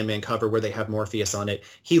at the Sandman cover where they have Morpheus on it,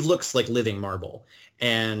 he looks like living marble.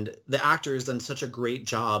 And the actor has done such a great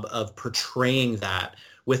job of portraying that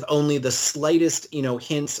with only the slightest,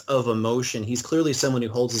 hints of emotion. He's clearly someone who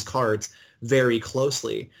holds his cards very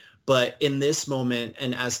closely. But in this moment,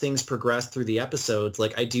 and as things progress through the episodes,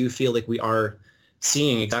 like I do feel like we are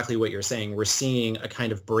seeing exactly what you're saying. We're seeing a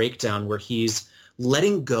kind of breakdown where he's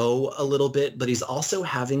letting go a little bit, but he's also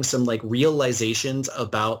having some like realizations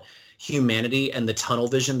about humanity and the tunnel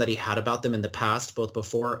vision that he had about them in the past, both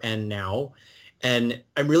before and now. And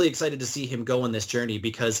I'm really excited to see him go on this journey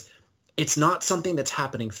because it's not something that's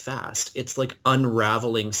happening fast. It's like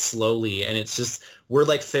unraveling slowly. And it's just, we're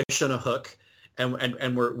like fish on a hook.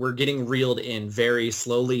 And we're getting reeled in very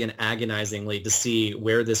slowly and agonizingly to see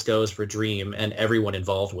where this goes for Dream and everyone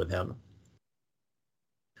involved with him.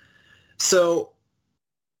 So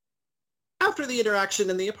after the interaction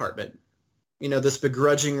in the apartment, this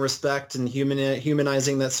begrudging respect and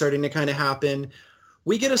humanizing that's starting to kind of happen,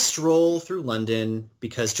 we get a stroll through London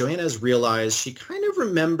because Joanna has realized she kind of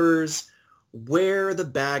remembers where the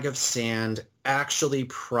bag of sand actually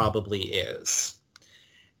probably is.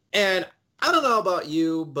 And I don't know about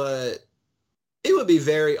you, but it would be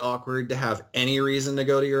very awkward to have any reason to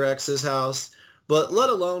go to your ex's house, but let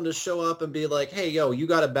alone to show up and be like, hey, yo, you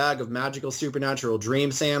got a bag of magical supernatural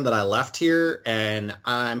dream sand that I left here, and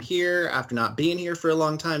I'm here after not being here for a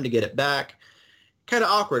long time to get it back. Kind of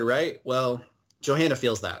awkward, right? Well, Johanna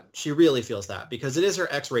feels that. She really feels that because it is her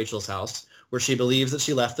ex Rachel's house where she believes that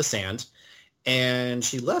she left the sand. And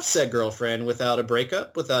she left said girlfriend without a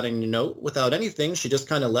breakup, without any note, without anything. She just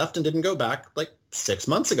kind of left and didn't go back like 6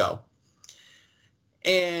 months ago.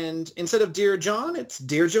 And instead of Dear John, it's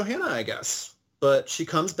Dear Johanna, I guess. But she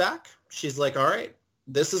comes back. She's like, all right,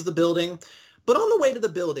 this is the building. But on the way to the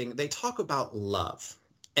building, they talk about love.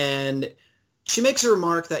 And she makes a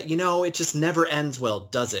remark that, it just never ends well,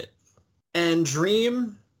 does it? And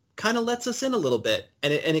Dream kind of lets us in a little bit.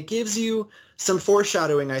 And it gives you some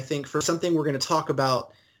foreshadowing, I think, for something we're going to talk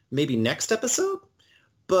about maybe next episode.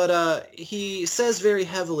 But he says very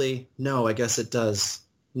heavily, no, I guess it does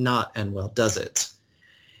not end well, does it?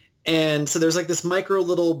 And so there's like this micro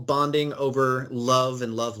little bonding over love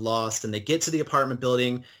and love lost. And they get to the apartment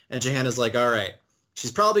building and Johanna's like, all right,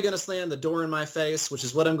 she's probably going to slam the door in my face, which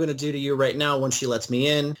is what I'm going to do to you right now when she lets me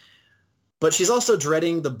in. But she's also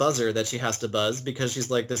dreading the buzzer that she has to buzz because she's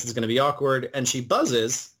like, this is going to be awkward. And she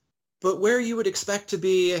buzzes. But where you would expect to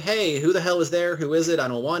be, hey, who the hell is there? Who is it? I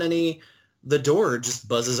don't want any. The door just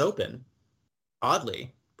buzzes open,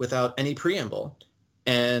 oddly, without any preamble.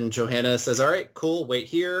 And Johanna says, all right, cool, wait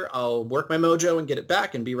here. I'll work my mojo and get it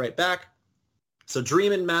back and be right back. So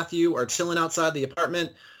Dream and Matthew are chilling outside the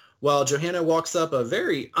apartment while Johanna walks up a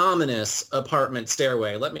very ominous apartment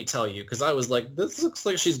stairway, let me tell you, because I was like, this looks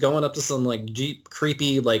like she's going up to some like deep,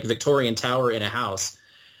 creepy, like Victorian tower in a house.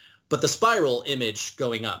 But the spiral image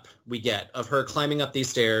going up we get of her climbing up these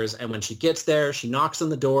stairs, and when she gets there, she knocks on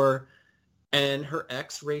the door, and her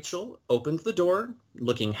ex, Rachel, opens the door,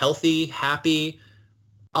 looking healthy, happy,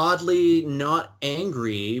 oddly not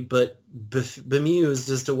angry, but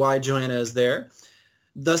bemused as to why Johanna is there.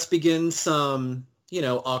 Thus begins some,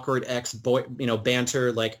 awkward ex-boy,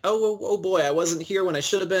 banter like, oh boy, I wasn't here when I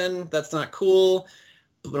should have been. That's not cool.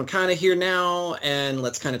 But I'm kind of here now, and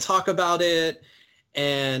let's kind of talk about it.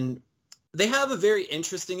 And they have a very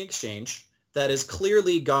interesting exchange that has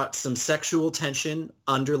clearly got some sexual tension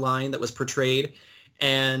underlying that was portrayed.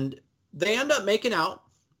 And they end up making out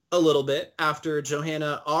a little bit after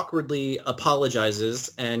Johanna awkwardly apologizes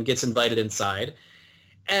and gets invited inside.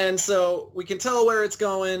 And so we can tell where it's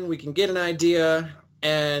going. We can get an idea.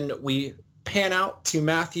 And we pan out to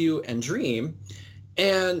Matthew and Dream.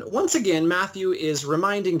 And once again, Matthew is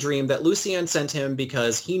reminding Dream that Lucienne sent him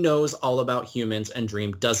because he knows all about humans and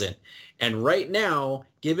Dream doesn't. And right now,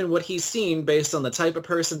 given what he's seen based on the type of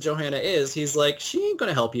person Johanna is, he's like, she ain't going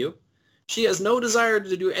to help you. She has no desire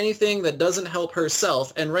to do anything that doesn't help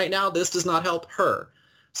herself. And right now, this does not help her.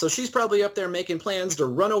 So she's probably up there making plans to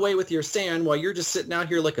run away with your sand while you're just sitting out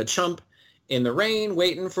here like a chump in the rain,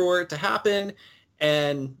 waiting for it to happen.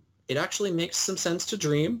 And it actually makes some sense to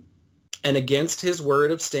Dream. And against his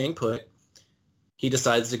word of staying put, he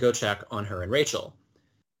decides to go check on her and Rachel.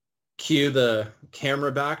 Cue the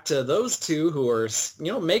camera back to those two who are,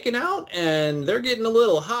 making out, and they're getting a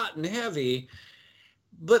little hot and heavy.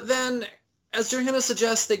 But then, as Johanna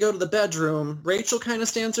suggests they go to the bedroom, Rachel kind of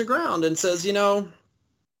stands her ground and says,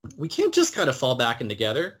 we can't just kind of fall back in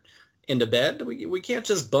together into bed. We can't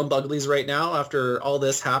just bump uglies right now after all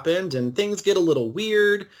this happened, and things get a little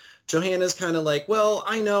weird. Johanna's kind of like, well,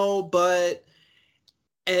 I know, but...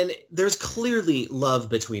 And there's clearly love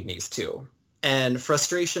between these two and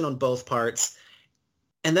frustration on both parts.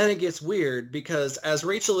 And then it gets weird because as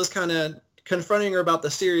Rachel is kind of confronting her about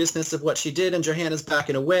the seriousness of what she did and Johanna's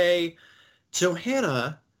backing away,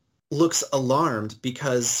 Johanna looks alarmed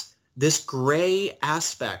because this gray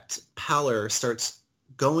aspect, pallor, starts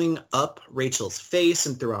going up Rachel's face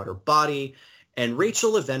and throughout her body. And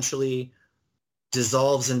Rachel eventually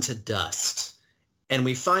dissolves into dust. And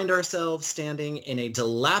we find ourselves standing in a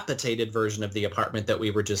dilapidated version of the apartment that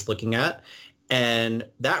we were just looking at. And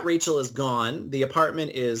that Rachel is gone. The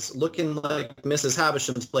apartment is looking like Mrs.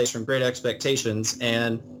 Havisham's place from Great Expectations.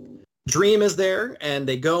 And Dream is there, and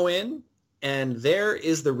they go in, and there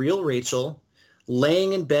is the real Rachel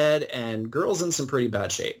laying in bed, and girl's in some pretty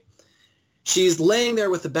bad shape. She's laying there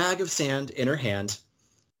with a bag of sand in her hand,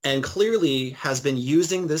 and clearly has been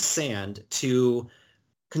using this sand to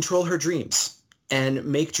control her dreams and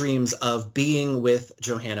make dreams of being with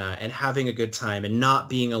Johanna and having a good time and not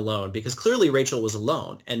being alone, because clearly Rachel was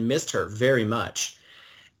alone and missed her very much.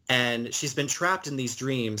 And she's been trapped in these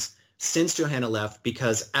dreams since Johanna left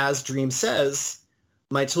because, as Dream says,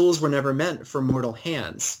 my tools were never meant for mortal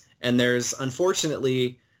hands. And there's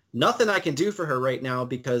unfortunately nothing I can do for her right now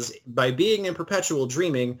because by being in perpetual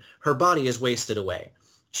dreaming, her body is wasted away.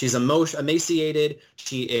 She's emaciated.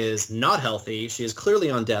 She is not healthy. She is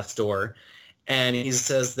clearly on death's door. And he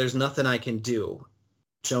says, there's nothing I can do.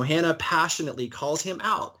 Johanna passionately calls him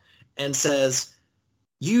out and says,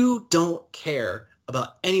 you don't care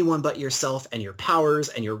about anyone but yourself and your powers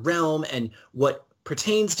and your realm and what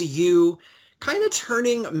pertains to you, kind of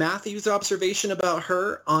turning Matthew's observation about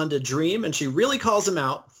her onto Dream. And she really calls him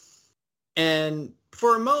out. And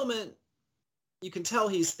for a moment, you can tell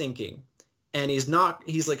he's thinking. And he's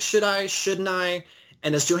like, should I, shouldn't I?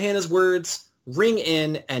 And as Johanna's words ring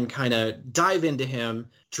in and kind of dive into him,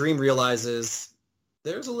 Dream realizes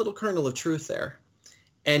there's a little kernel of truth there.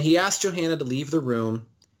 And he asks Johanna to leave the room,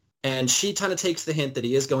 and she kind of takes the hint that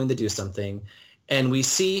he is going to do something. And we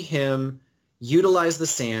see him utilize the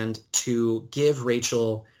sand to give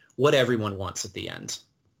Rachel what everyone wants at the end.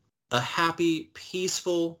 A happy,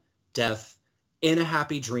 peaceful death in a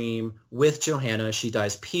happy dream with Johanna. She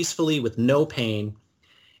dies peacefully with no pain.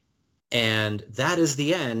 And that is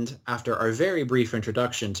the end, after our very brief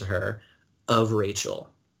introduction to her, of Rachel.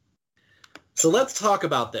 So let's talk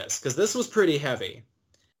about this, because this was pretty heavy.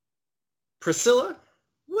 Priscilla,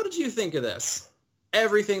 what did you think of this?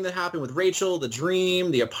 Everything that happened with Rachel, the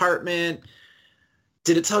dream, the apartment.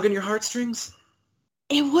 Did it tug on your heartstrings?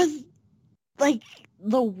 It was like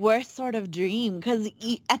the worst sort of dream, because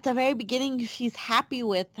at the very beginning, she's happy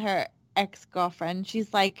with her ex-girlfriend.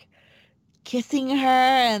 She's like kissing her,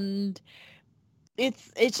 and it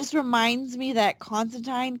just reminds me that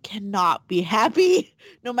Constantine cannot be happy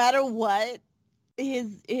no matter what.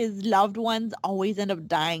 His loved ones always end up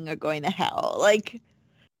dying or going to hell. Like,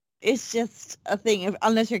 it's just a thing,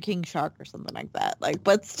 unless you're King Shark or something like that. Like,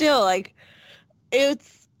 but still, like,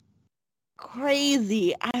 it's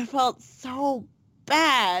crazy. I felt so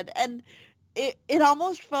bad, and it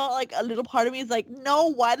almost felt like a little part of me is like,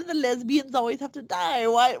 no, why do the lesbians always have to die?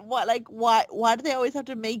 Why do they always have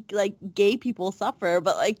to make like gay people suffer?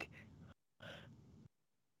 But like,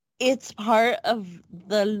 it's part of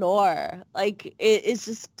the lore. Like,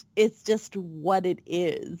 it's just what it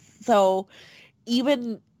is. So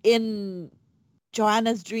even in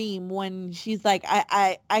Joanna's dream, when she's like,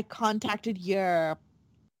 I contacted your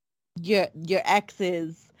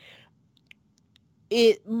exes,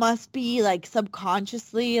 it must be like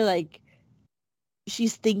subconsciously, like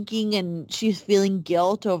she's thinking and she's feeling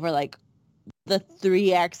guilt over like the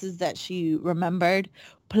 3 exes that she remembered,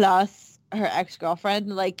 plus her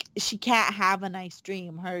ex-girlfriend. Like, she can't have a nice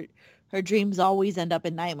dream. Her dreams always end up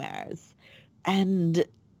in nightmares. And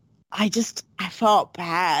I felt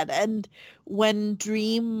bad. And when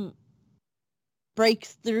Dream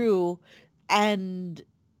breaks through and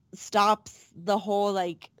stops the whole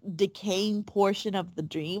like decaying portion of the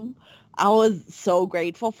dream, I was so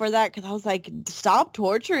grateful for that, because I was like, stop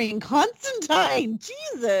torturing Constantine,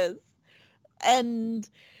 Jesus. And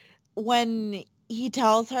when he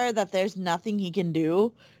tells her that there's nothing he can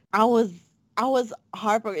do, I was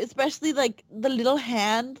heartbroken, especially like the little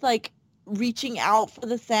hand like reaching out for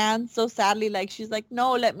the sand so sadly. Like, she's like,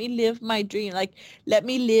 no, let me live my dream. Like, let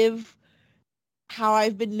me live how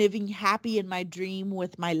I've been living happy in my dream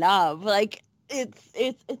with my love. Like,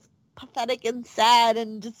 it's pathetic and sad,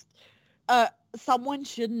 and just someone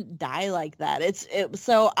shouldn't die like that.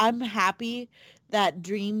 So I'm happy that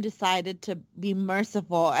Dream decided to be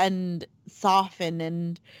merciful and soften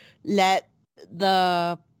and let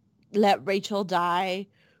Rachel die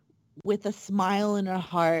with a smile in her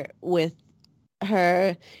heart, with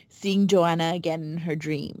her seeing Joanna again in her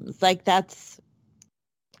dreams. Like, that's,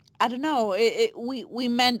 I don't know.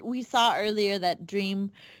 We saw earlier that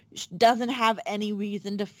Dream doesn't have any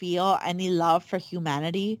reason to feel any love for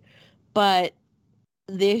humanity, but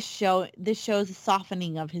this shows a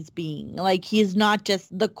softening of his being. Like, he's not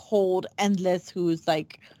just the cold, endless who's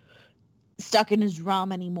like stuck in his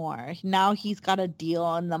realm anymore. Now he's got to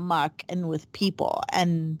deal in the muck and with people,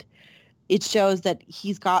 and it shows that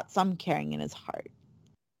he's got some caring in his heart.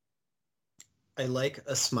 I like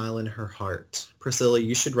a smile in her heart. Priscilla,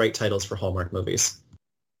 you should write titles for Hallmark movies.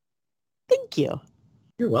 Thank you.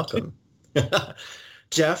 You're welcome.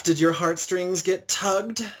 Jeff, did your heartstrings get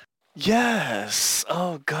tugged? Yes.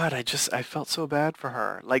 Oh God, I felt so bad for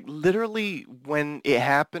her. Like, literally when it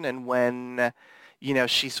happened and when,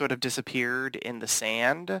 she sort of disappeared in the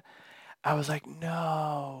sand, I was like,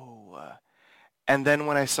 no. And then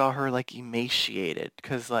when I saw her like emaciated,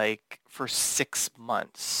 because like for 6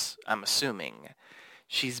 months, I'm assuming,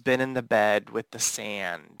 she's been in the bed with the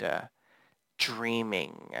sand,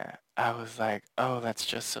 dreaming. I was like, oh, that's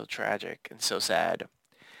just so tragic and so sad.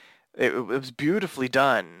 It was beautifully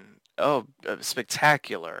done. Oh,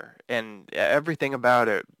 spectacular. And everything about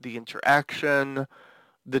it, the interaction,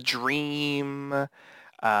 the dream,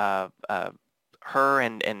 her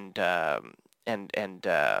and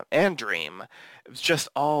Dream. It was just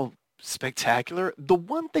all spectacular. The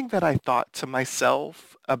one thing that I thought to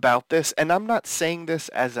myself about this, and I'm not saying this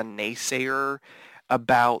as a naysayer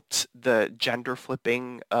about the gender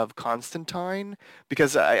flipping of Constantine,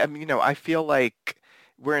 because I feel like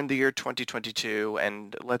we're in the year 2022,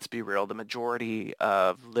 and let's be real, the majority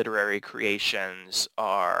of literary creations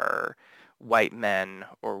are white men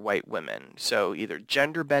or white women. So either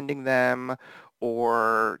gender bending them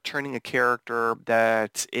or turning a character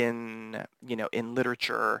that in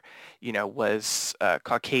literature, was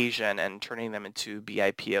Caucasian and turning them into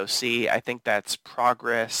BIPOC. I think that's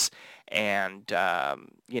progress, and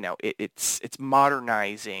it's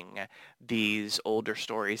modernizing these older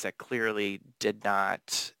stories that clearly did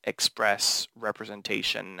not express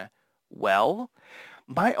representation well.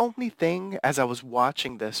 My only thing as I was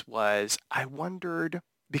watching this was I wondered,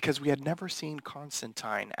 because we had never seen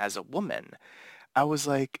Constantine as a woman, I was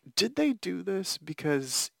like, did they do this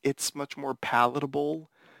because it's much more palatable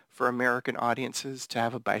for American audiences to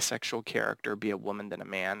have a bisexual character be a woman than a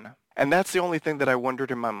man? And that's the only thing that I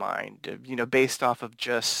wondered in my mind, based off of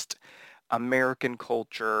just American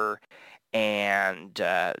culture and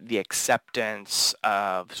the acceptance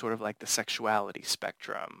of sort of like the sexuality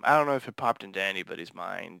spectrum. I don't know if it popped into anybody's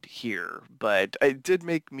mind here, but it did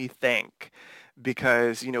make me think,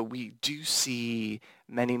 because, we do see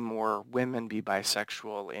many more women be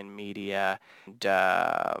bisexual in media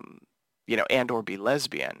and or be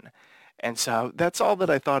lesbian. And so that's all that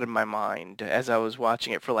I thought in my mind as I was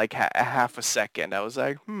watching it for like a half a second. I was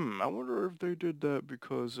like, I wonder if they did that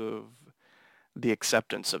because of the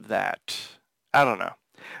acceptance of that. I don't know.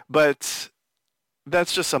 But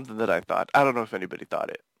that's just something that I thought. I don't know if anybody thought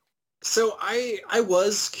it. So I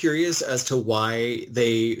was curious as to why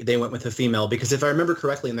they went with a female, because if I remember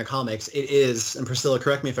correctly in the comics, it is, and Priscilla,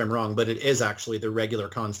 correct me if I'm wrong, but it is actually the regular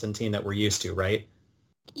Constantine that we're used to, right?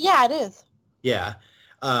 Yeah, it is. Yeah.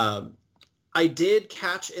 I did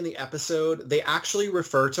catch in the episode, they actually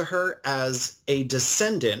refer to her as a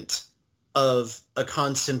descendant of a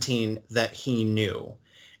Constantine that he knew.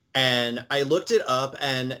 And I looked it up,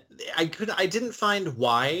 and I didn't find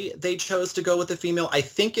why they chose to go with the female. I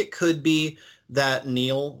think it could be that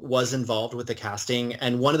Neil was involved with the casting.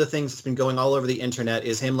 And one of the things that's been going all over the internet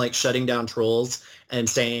is him like shutting down trolls and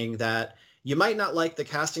saying that you might not like the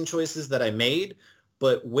casting choices that I made,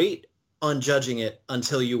 but wait on judging it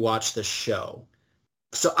until you watch the show.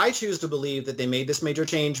 So I choose to believe that they made this major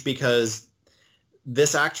change because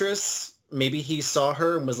this actress, maybe he saw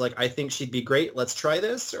her and was like, I think she'd be great. Let's try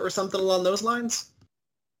this, or something along those lines.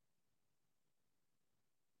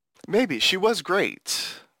 Maybe. She was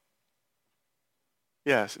great.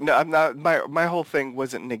 Yes. No, I'm not, my whole thing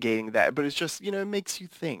wasn't negating that, but it's just, it makes you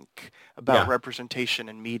think about representation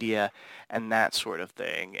in media and that sort of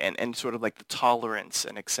thing, and sort of like the tolerance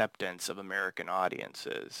and acceptance of American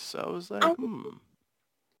audiences. So I was like,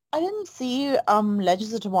 I didn't see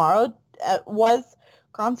Legends of Tomorrow. Was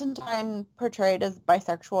Constantine portrayed as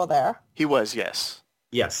bisexual there? He was, yes.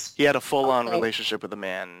 Yes. He had a full-on relationship with a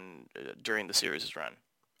man during the series' run.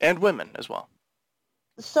 And women as well.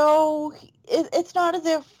 So it's not as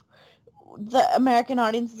if the American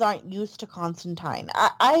audiences aren't used to Constantine.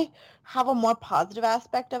 I have a more positive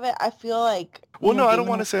aspect of it. I feel like... Well, no, I don't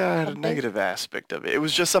want to say I had a negative aspect of it. It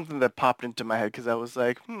was just something that popped into my head because I was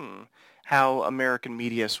like, how American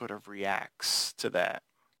media sort of reacts to that.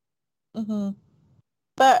 Mm-hmm.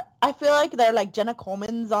 But I feel like they're like, Jenna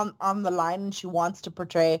Coleman's on the line and she wants to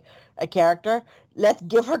portray a character. Let's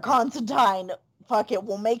give her Constantine. Fuck it,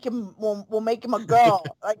 we'll make him a girl.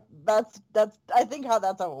 Like that's I think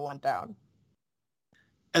that's how it went down.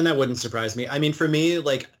 And that wouldn't surprise me. I mean, for me,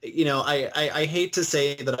 like, I hate to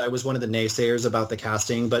say that I was one of the naysayers about the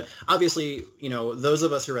casting, but obviously, those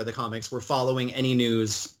of us who read the comics were following any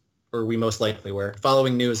news, or we most likely were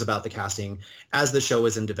following news about the casting as the show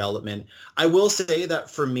is in development. I will say that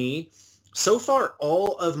for me, so far,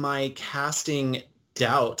 all of my casting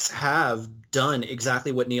doubts have done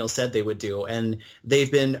exactly what Neil said they would do, and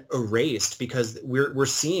they've been erased because we're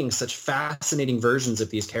seeing such fascinating versions of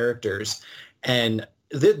these characters. And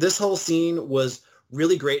this whole scene was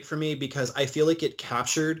really great for me because I feel like it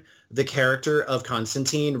captured the character of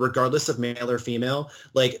Constantine, regardless of male or female,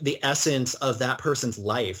 like the essence of that person's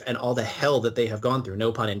life and all the hell that they have gone through,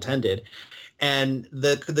 no pun intended. And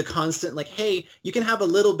the constant, like, hey, you can have a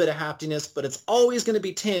little bit of happiness, but it's always going to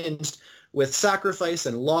be tinged with sacrifice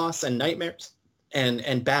and loss and nightmares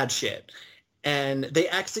and bad shit. And they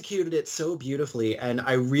executed it so beautifully. And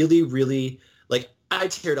I really, really, like, I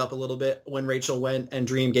teared up a little bit when Rachel went and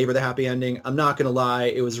Dream gave her the happy ending. I'm not going to lie.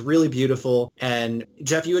 It was really beautiful. And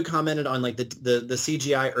Jeff, you had commented on like the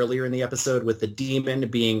CGI earlier in the episode with the demon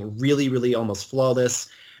being really, really almost flawless.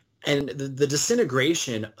 And the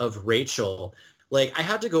disintegration of Rachel, like I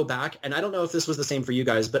had to go back, and I don't know if this was the same for you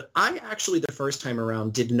guys, but I actually the first time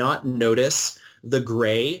around did not notice the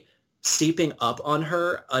gray seeping up on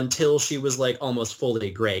her until she was like almost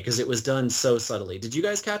fully gray because it was done so subtly. Did you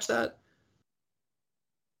guys catch that?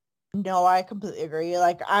 No, I completely agree.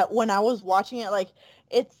 Like when I was watching it, like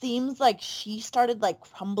it seems like she started like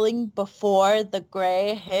crumbling before the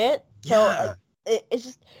gray hit. So like it's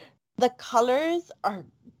just the colors are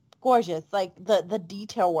gorgeous. Like the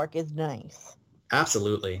detail work is nice.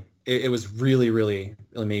 Absolutely. It was really, really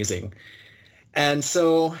amazing. And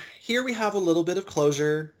so here we have a little bit of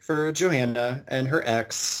closure for Johanna and her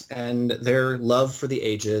ex and their love for the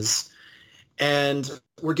ages. And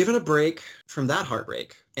we're given a break from that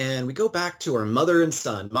heartbreak. And we go back to our mother and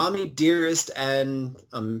son, Mommy Dearest, and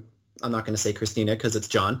I'm not going to say Christina because it's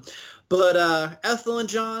John. But Ethel and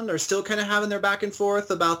John are still kind of having their back and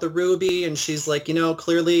forth about the ruby. And she's like,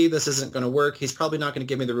 clearly this isn't going to work. He's probably not going to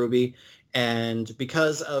give me the ruby. And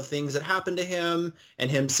because of things that happened to him and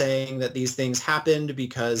him saying that these things happened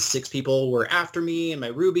because 6 people were after me and my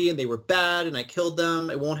ruby and they were bad and I killed them,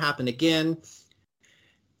 it won't happen again.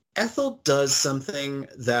 Ethel does something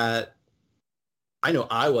that I know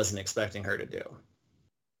I wasn't expecting her to do.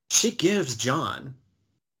 She gives John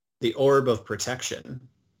the Orb of Protection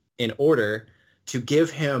in order to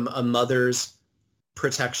give him a mother's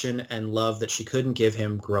protection and love that she couldn't give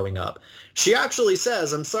him growing up. She actually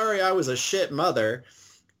says, I'm sorry I was a shit mother.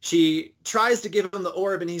 She tries to give him the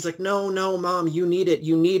orb and he's like, no, Mom, you need it.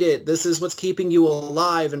 You need it. This is what's keeping you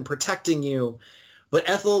alive and protecting you. But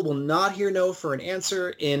Ethel will not hear no for an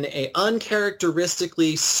answer in a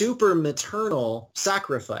uncharacteristically super maternal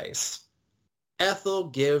sacrifice. Ethel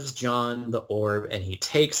gives John the orb and he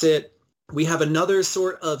takes it. We have another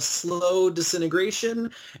sort of slow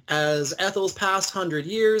disintegration as Ethel's past 100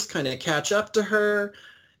 years kind of catch up to her,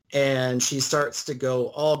 and she starts to go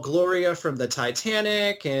all Gloria from the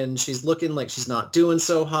Titanic, and she's looking like she's not doing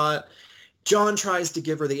so hot. John tries to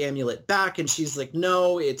give her the amulet back, and she's like,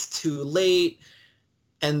 no, it's too late,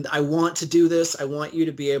 and I want to do this. I want you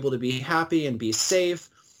to be able to be happy and be safe.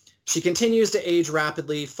 She continues to age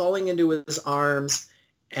rapidly, falling into his arms,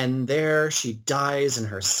 and there she dies in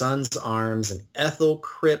her son's arms, and Ethel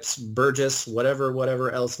Cripps Burgess, whatever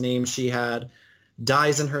else name she had,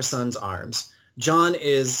 dies in her son's arms. John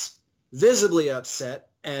is visibly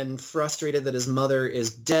upset and frustrated that his mother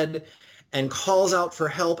is dead and calls out for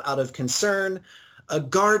help out of concern. A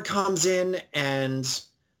guard comes in, and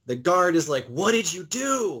the guard is like, what did you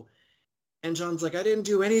do? And John's like, I didn't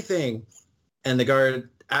do anything. And the guard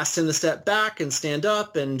asks him to step back and stand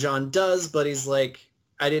up, and John does, but he's like,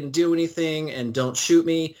 I didn't do anything, and don't shoot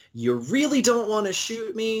me. You really don't want to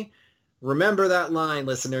shoot me? Remember that line,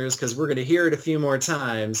 listeners, because we're going to hear it a few more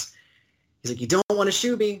times. He's like, you don't want to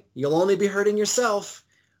shoot me. You'll only be hurting yourself.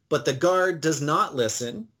 But the guard does not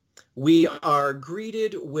listen. We are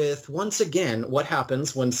greeted with, once again, what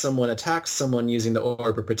happens when someone attacks someone using the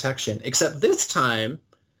Orb of Protection. Except this time,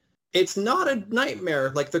 it's not a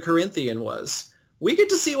nightmare like the Corinthian was. We get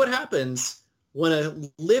to see what happens when a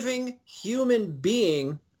living human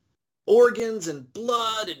being, organs and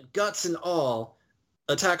blood and guts and all,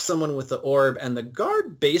 attacks someone with the orb, and the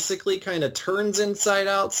guard basically kind of turns inside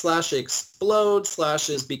out / explodes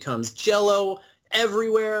 / becomes jello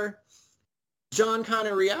everywhere. John kind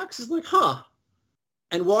of reacts, he's like, huh,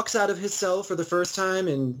 and walks out of his cell for the first time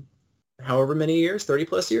in however many years, 30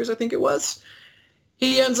 plus years I think it was.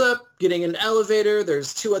 He ends up getting an elevator.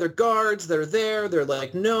 There's 2 other guards. They're there. They're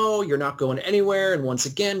like, no, you're not going anywhere. And once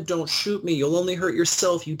again, don't shoot me. You'll only hurt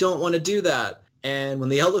yourself. You don't want to do that. And when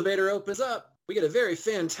the elevator opens up, we get a very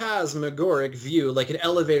phantasmagoric view, like an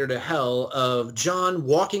elevator to hell, of John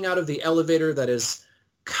walking out of the elevator that is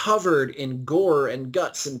covered in gore and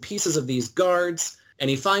guts and pieces of these guards. And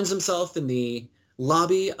he finds himself in the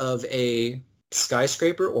lobby of a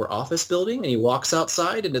skyscraper or office building, and he walks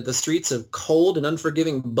outside into the streets of cold and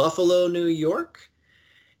unforgiving Buffalo, New York.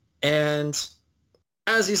 And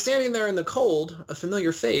as he's standing there in the cold, a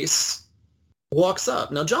familiar face walks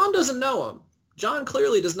up. Now, John doesn't know him. John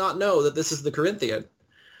clearly does not know that this is the Corinthian.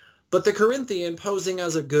 But the Corinthian, posing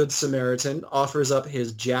as a good Samaritan, offers up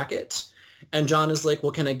his jacket. And John is like,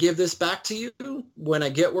 well, can I give this back to you when I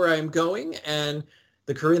get where I'm going? And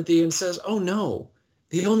the Corinthian says, oh, no.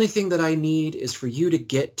 The only thing that I need is for you to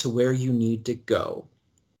get to where you need to go.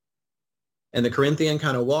 And the Corinthian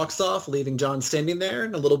kind of walks off, leaving John standing there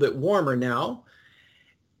and a little bit warmer now.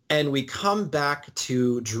 And we come back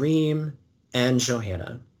to Dream and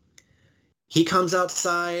Johanna. He comes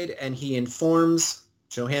outside and he informs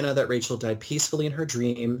Johanna that Rachel died peacefully in her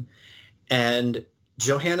dream. And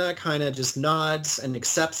Johanna kind of just nods and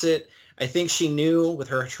accepts it. I think she knew with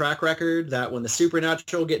her track record that when the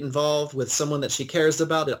supernatural get involved with someone that she cares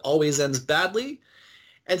about, it always ends badly.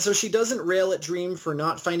 And so she doesn't rail at Dream for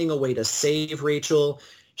not finding a way to save Rachel.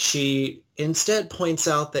 She instead points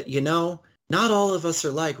out that, not all of us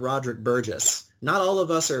are like Roderick Burgess. not all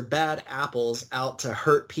of us are bad apples out to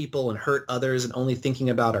hurt people and hurt others and only thinking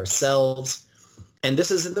about ourselves. And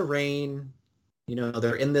this is in the rain. You know,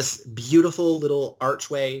 they're in this beautiful little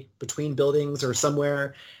archway between buildings or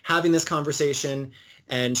somewhere having this conversation.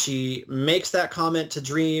 And she makes that comment to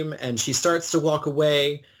Dream and she starts to walk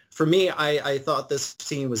away. For me, I thought this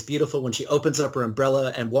scene was beautiful when she opens up her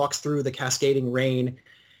umbrella and walks through the cascading rain.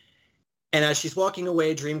 And as she's walking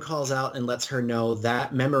away, Dream calls out and lets her know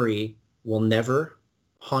that memory will never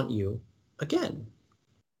haunt you again.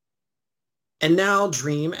 And now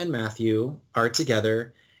Dream and Matthew are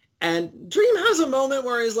together. And Dream has a moment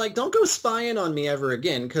where he's like, don't go spying on me ever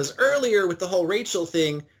again. Because earlier with the whole Rachel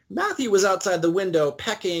thing, Matthew was outside the window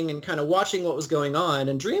pecking and kind of watching what was going on.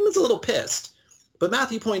 And Dream is a little pissed. But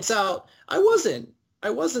Matthew points out, I wasn't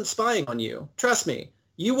spying on you. Trust me,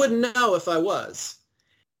 you wouldn't know if I was.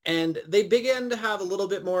 And they begin to have a little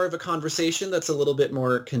bit more of a conversation that's a little bit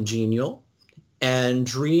more congenial. And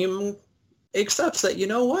Dream accepts that, you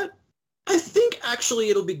know what? I think actually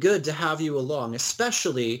it'll be good to have you along,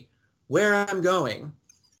 especially where I'm going.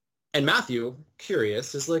 And Matthew,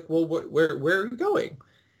 curious, is like, well, where are you going?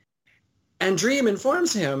 And Dream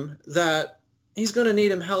informs him that he's going to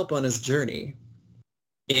need him help on his journey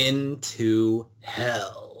into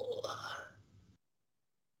hell.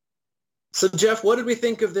 So, Jeff, what did we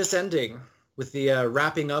think of this ending with the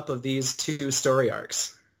wrapping up of these two story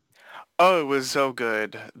arcs? Oh, it was so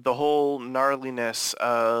good. The whole gnarliness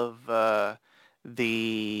of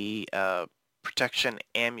the protection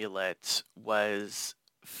amulet was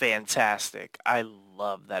fantastic. I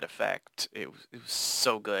love that effect. It was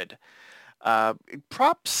so good.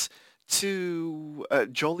 Props to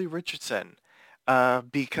Jolie Richardson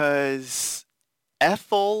because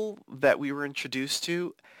Ethel that we were introduced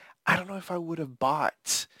to, I don't know if I would have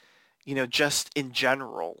bought, just in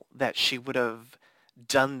general, that she would have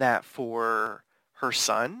done that for her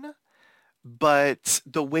son. But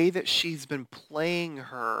the way that she's been playing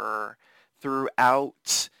her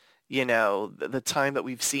throughout, the time that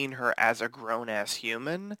we've seen her as a grown-ass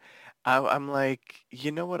human, I'm like,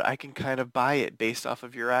 you know what? I can kind of buy it based off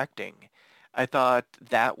of your acting. I thought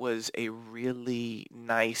that was a really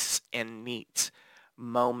nice and neat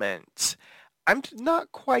moment. I'm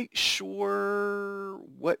not quite sure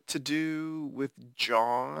what to do with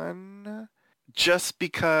John, just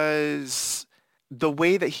because the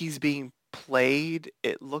way that he's being played,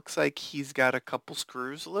 it looks like he's got a couple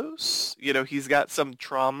screws loose. He's got some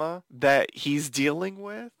trauma that he's dealing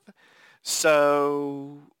with.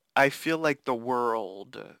 So I feel like the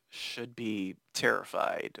world should be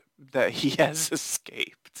terrified that he has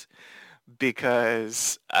escaped,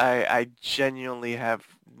 because I genuinely have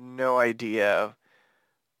no idea,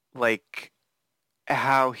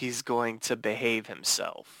 how he's going to behave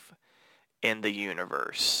himself in the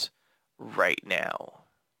universe right now.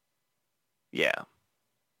 Yeah.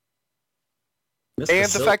 And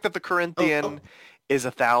the fact that the Corinthian is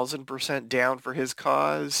 1,000% down for his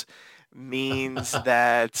cause means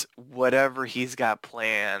that whatever he's got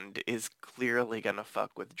planned is clearly going to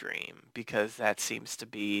fuck with Dream, because that seems to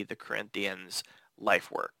be the Corinthians' life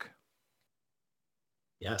work.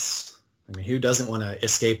 Yes. I mean, who doesn't want to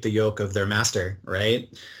escape the yoke of their master, right?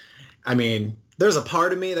 I mean, there's a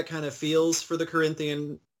part of me that kind of feels for the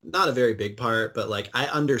Corinthian, not a very big part, but I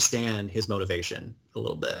understand his motivation a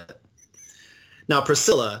little bit. Now,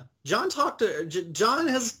 Priscilla, John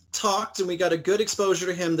has talked, and we got a good exposure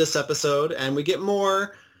to him this episode, and we get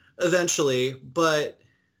more eventually. But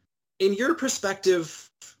in your perspective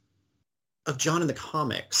of John in the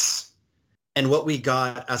comics and what we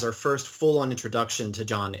got as our first full-on introduction to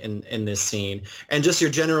John in this scene, and just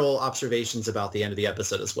your general observations about the end of the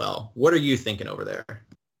episode as well, what are you thinking over there?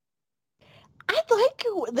 I like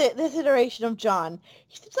this iteration of John.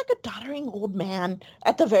 He seems like a doddering old man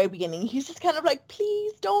at the very beginning. He's just kind of like,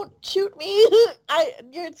 please don't shoot me.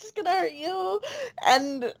 It's just going to hurt you.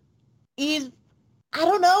 And he's, I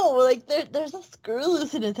don't know, there's a screw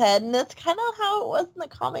loose in his head, and that's kind of how it was in the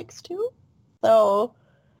comics too. So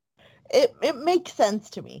it makes sense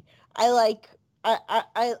to me. I like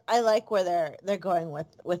where they're going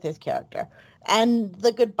with his character. And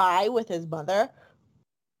the goodbye with his mother.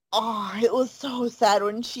 Oh, it was so sad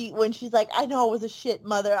when she's like, I know it was a shit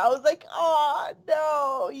mother. I was like, oh,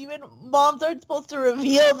 no. Even moms aren't supposed to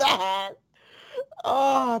reveal that.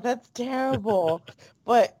 Oh, that's terrible.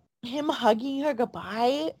 But him hugging her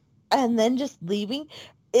goodbye and then just leaving,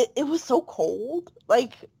 it was so cold.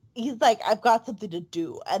 He's like, I've got something to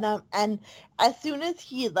do. And as soon as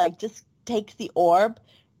he, just takes the orb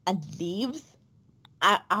and leaves,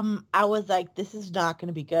 I was like, this is not going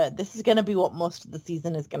to be good. This is going to be what most of the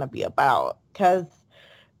season is going to be about, because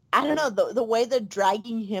I don't know, the way they're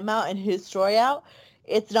dragging him out and his story out,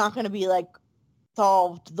 it's not going to be like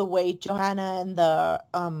solved the way Johanna and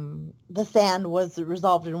the sand was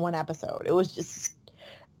resolved in one episode. It was just,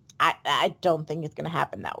 I don't think it's going to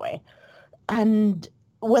happen that way. And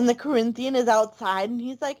when the Corinthian is outside and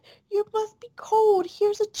he's like, you must be cold.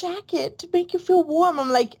 Here's a jacket to make you feel warm.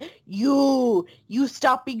 I'm like, you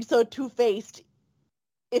stop being so two-faced.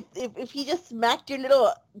 If he just smacked your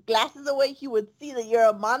little glasses away, he would see that you're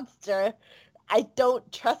a monster. I don't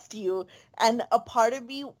trust you. And a part of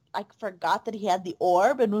me, like, forgot that he had the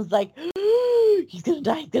orb and was like, he's gonna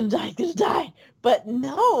die, he's gonna die, he's gonna die. But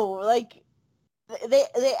no, like, they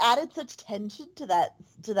added such tension to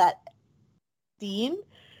that scene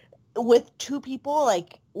with two people,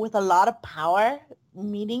 like, with a lot of power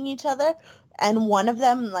meeting each other, and one of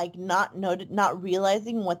them, like, not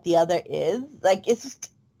realizing what the other is. Like, it's just,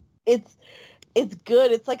 it's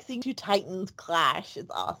good. It's like seeing two titans clash.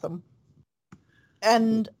 It's awesome.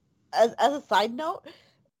 And as a side note,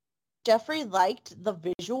 Jeffrey liked the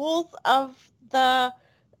visuals of the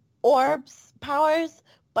orb's powers,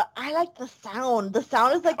 but I like the sound. The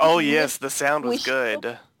sound is like, oh yes, the sound was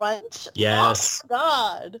good. Crunch. Yes. Oh my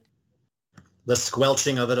God. The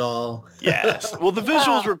squelching of it all. Yes. Well, the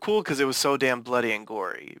visuals were cool because it was so damn bloody and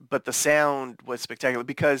gory, but the sound was spectacular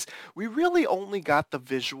because we really only got the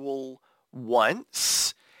visual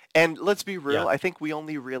once. And let's be real, I think we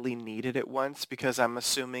only really needed it once because I'm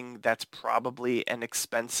assuming that's probably an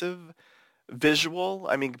expensive visual.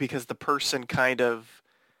 I mean, because the person kind of,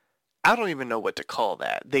 I don't even know what to call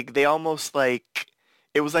that. They almost like,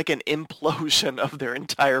 it was like an implosion of their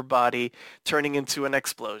entire body turning into an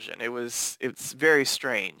explosion. It's very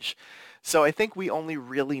strange. So I think we only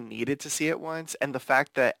really needed to see it once, and the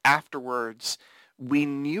fact that afterwards we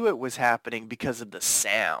knew it was happening because of the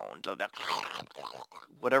sound of that,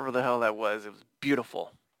 whatever the hell that was. It was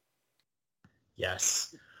beautiful.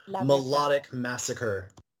 Yes. Love Melodic massacre.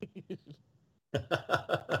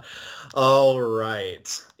 All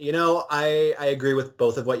right. You know, I agree with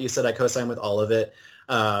both of what you said. I co-sign with all of it.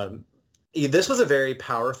 This was a very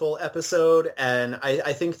powerful episode, and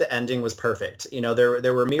I think the ending was perfect. You know,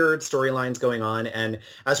 there were mirrored storylines going on, and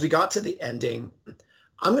as we got to the ending,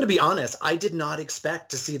 I'm going to be honest, I did not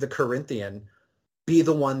expect to see the Corinthian be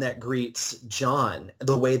the one that greets John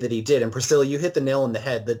the way that he did. And Priscilla, you hit the nail on the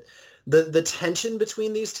head. The tension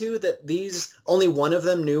between these two, that only one of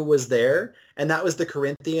them knew was there, and that was the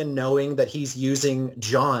Corinthian knowing that he's using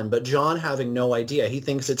John, but John having no idea. He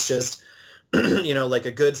thinks it's just, you know, like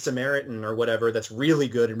a good Samaritan or whatever that's really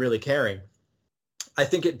good and really caring. I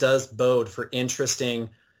think it does bode for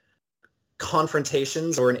interesting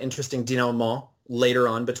confrontations or an interesting denouement later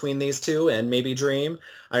on between these two and maybe Dream.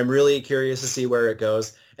 I'm really curious to see where it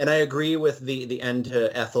goes. And I agree with the end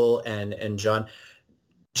to Ethel and John.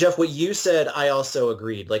 Jeff, what you said, I also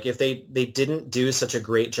agreed. Like, if they didn't do such a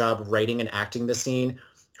great job writing and acting the scene,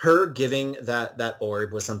 her giving that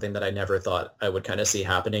orb was something that I never thought I would kind of see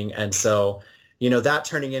happening. And so, you know, that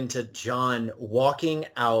turning into John walking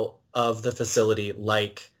out of the facility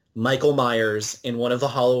like Michael Myers in one of the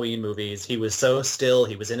Halloween movies. He was so still.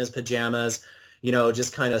 He was in his pajamas, you know,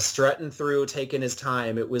 just kind of strutting through, taking his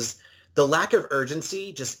time. It was the lack of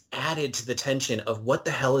urgency just added to the tension of what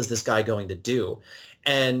the hell is this guy going to do?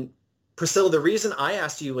 And Priscilla, the reason I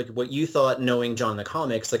asked you, like, what you thought knowing John in the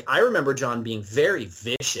comics, like, I remember John being very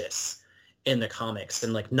vicious in the comics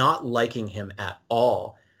and, like, not liking him at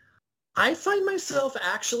all. I find myself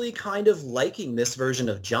actually kind of liking this version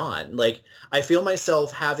of John. Like, I feel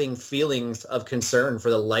myself having feelings of concern for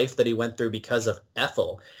the life that he went through because of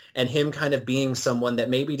Ethel, and him kind of being someone that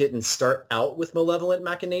maybe didn't start out with malevolent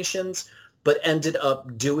machinations, but ended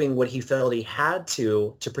up doing what he felt he had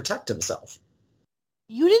to protect himself.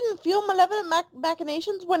 You didn't feel malevolent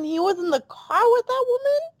machinations when he was in the car with that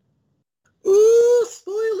woman? Ooh,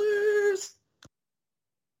 spoilers!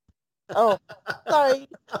 Oh, sorry.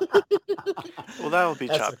 Well, that will be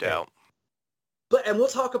That's chopped okay. out. And we'll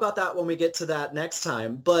talk about that when we get to that next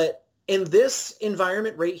time. But in this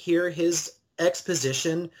environment right here, his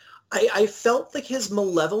exposition, I felt like his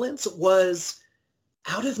malevolence was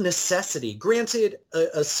out of necessity. Granted,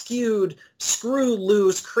 a skewed, screw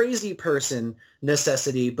loose, crazy person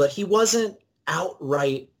necessity, but he wasn't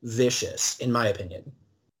outright vicious, in my opinion.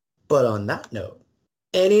 But on that note,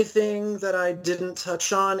 anything that I didn't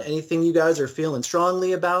touch on, anything you guys are feeling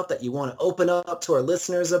strongly about that you want to open up to our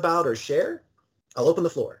listeners about or share? I'll open the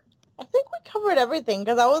floor. I think we covered everything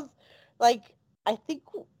because I was like, I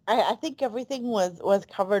think everything was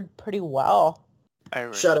covered pretty well. I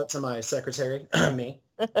agree. Shout out to my secretary, me.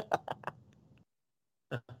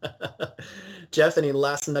 Jeff, any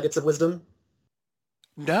last nuggets of wisdom?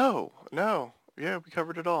 No. Yeah, we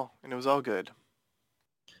covered it all, and it was all good.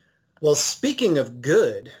 Well, speaking of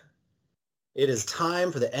good, it is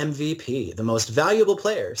time for the MVP, the most valuable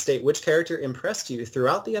player. State which character impressed you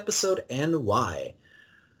throughout the episode and why.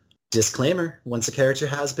 Disclaimer, once a character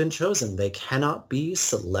has been chosen, they cannot be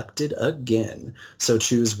selected again. So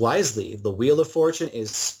choose wisely. The Wheel of Fortune is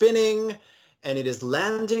spinning, and it is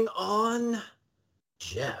landing on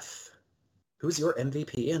Jeff. Who's your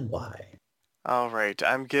MVP and why? All right,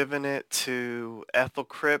 I'm giving it to Ethel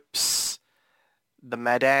Cripps, the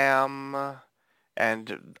Madame,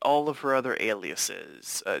 and all of her other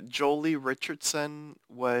aliases. Jolie Richardson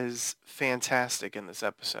was fantastic in this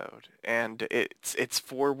episode, and it's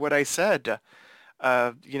for what I said.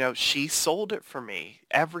 She sold it for me.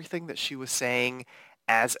 Everything that she was saying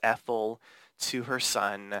as Ethel to her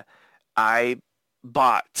son, I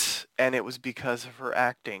bought, and it was because of her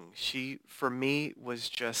acting. She, for me, was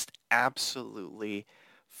just absolutely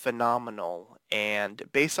phenomenal, and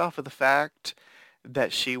based off of the fact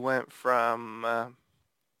that she went from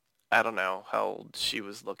I don't know how old she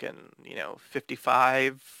was looking,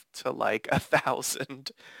 55 to like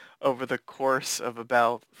 1,000 over the course of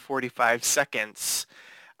about 45 seconds.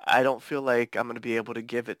 I don't feel like I'm going to be able to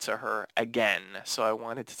give it to her again. So I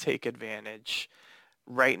wanted to take advantage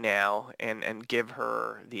right now and give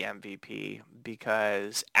her the MVP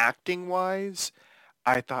because acting-wise,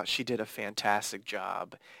 I thought she did a fantastic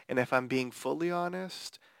job. And if I'm being fully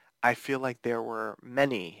honest, I feel like there were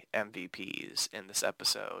many MVPs in this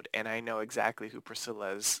episode, and I know exactly who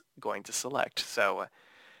Priscilla is going to select. So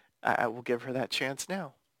I will give her that chance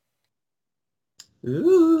now.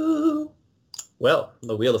 Ooh. Well,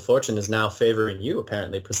 the Wheel of Fortune is now favoring you,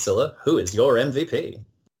 apparently, Priscilla. Who is your MVP?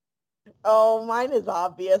 Oh, mine is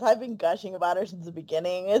obvious. I've been gushing about her since the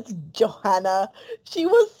beginning. It's Johanna. She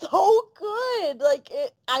was so good.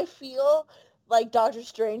 I feel like Doctor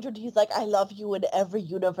Strange when he's like, I love you in every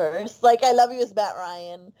universe. Like, I love you as Matt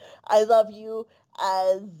Ryan. I love you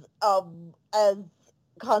as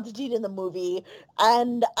Constantine in the movie.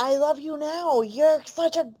 And I love you now. You're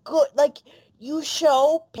such a good, you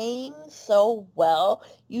show pain so well.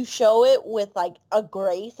 You show it with, a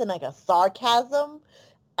grace and, a sarcasm.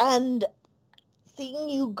 And seeing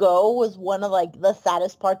you go was one of the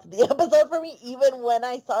saddest parts of the episode for me, even when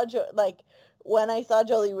I saw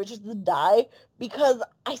Jolie Richardson die, because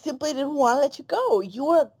I simply didn't want to let you go. You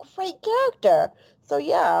were a great character. So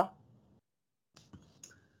yeah.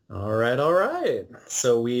 All right.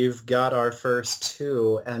 So we've got our first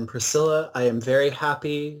two. And Priscilla, I am very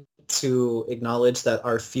happy to acknowledge that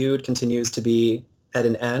our feud continues to be at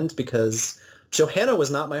an end because Johanna was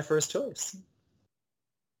not my first choice.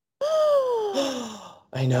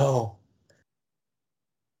 I know.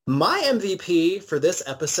 My MVP for this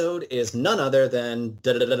episode is none other than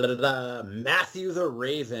Matthew the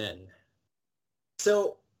Raven.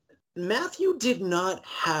 So Matthew did not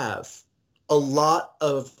have a lot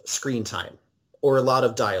of screen time or a lot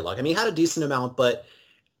of dialogue. I mean, he had a decent amount, but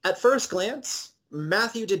at first glance,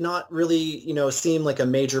 Matthew did not really, seem like a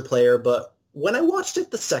major player. But when I watched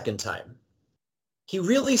it the second time, he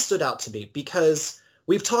really stood out to me because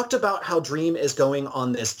we've talked about how Dream is going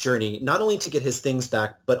on this journey, not only to get his things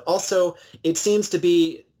back, but also it seems to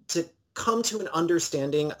be to come to an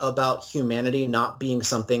understanding about humanity not being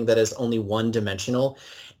something that is only one-dimensional.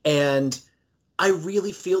 And I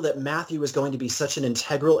really feel that Matthew is going to be such an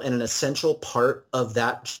integral and an essential part of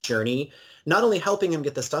that journey, not only helping him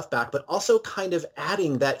get the stuff back, but also kind of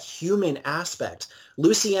adding that human aspect.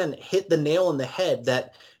 Lucienne hit the nail on the head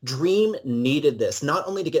that Dream needed this, not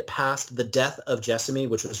only to get past the death of Jessamy,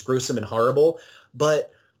 which was gruesome and horrible,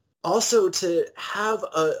 but also to have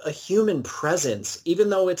a human presence, even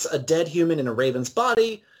though it's a dead human in a raven's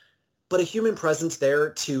body, but a human presence there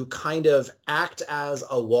to kind of act as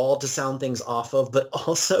a wall to sound things off of, but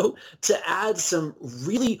also to add some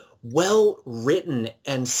really well-written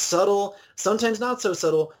and subtle, sometimes not so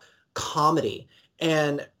subtle, comedy.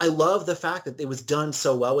 And I love the fact that it was done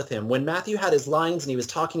so well with him. When Matthew had his lines and he was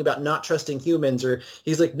talking about not trusting humans, or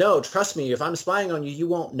he's like, no, trust me, if I'm spying on you, you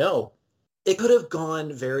won't know. It could have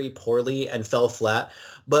gone very poorly and fell flat,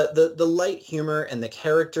 but the light humor and the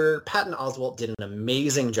character, Patton Oswalt did an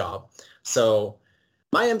amazing job. So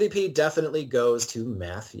my MVP definitely goes to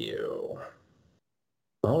Matthew.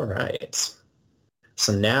 All right.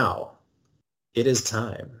 So now it is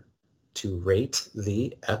time to rate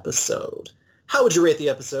the episode. How would you rate the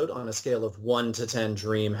episode on a scale of 1 to 10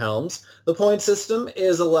 Dream Helms? The point system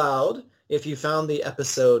is allowed if you found the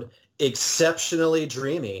episode exceptionally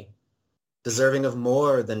dreamy, deserving of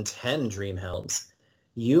more than 10 Dream Helms.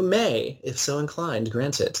 You may, if so inclined,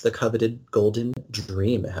 grant it the coveted Golden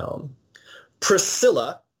Dream Helm.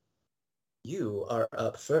 Priscilla, you are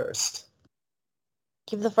up first.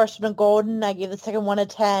 Give the first one a golden. I gave the second one a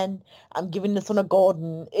 10. I'm giving this one a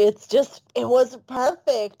golden. It was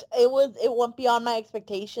perfect. It went beyond my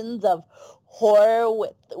expectations of horror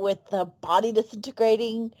with the body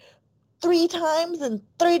disintegrating 3 times in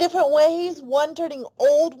 3 different ways. One turning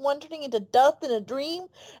old, one turning into dust in a dream,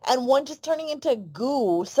 and one just turning into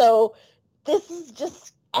goo. So this is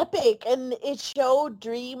just epic, and it showed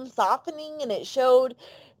dream softening, and it showed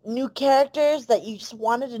new characters that you just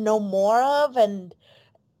wanted to know more of, and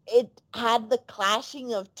it had the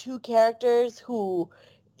clashing of 2 characters who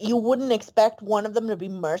you wouldn't expect one of them to be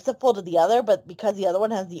merciful to the other, but because the other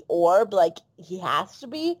one has the orb, like, he has to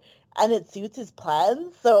be, and it suits his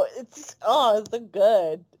plans. So it's a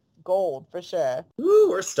good gold for sure. Ooh,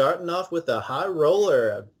 we're starting off with a high roller,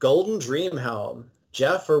 a Golden Dream Helm.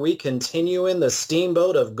 Jeff, are we continuing the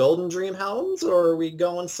steamboat of Golden Dream Helms, or are we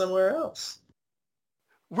going somewhere else?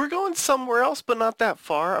 We're going somewhere else, but not that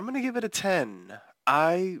far. I'm going to give it a 10.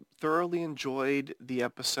 I thoroughly enjoyed the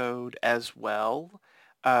episode as well.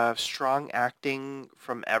 Strong acting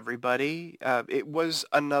from everybody. It was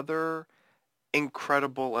another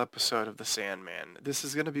incredible episode of The Sandman. This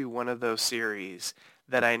is going to be one of those series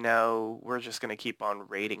that I know we're just going to keep on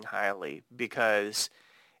rating highly because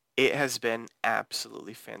it has been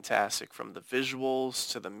absolutely fantastic, from the visuals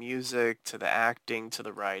to the music to the acting to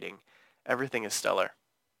the writing. Everything is stellar.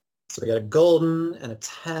 So we got a golden and a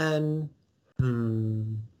 10.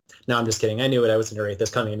 No, I'm just kidding. I knew it. I was going to rate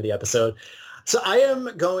this coming into the episode. So I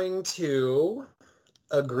am going to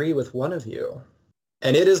agree with one of you,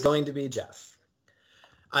 and it is going to be Jeff.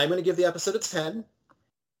 I'm going to give the episode a 10.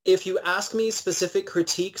 If you ask me specific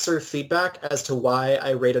critiques or feedback as to why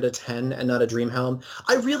I rated a 10 and not a Dreamhelm,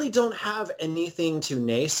 I really don't have anything to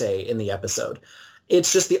naysay in the episode.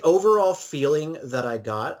 It's just the overall feeling that I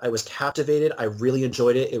got. I was captivated. I really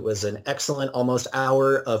enjoyed it. It was an excellent almost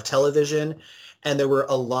hour of television, and there were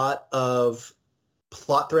a lot of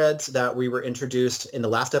plot threads that we were introduced in the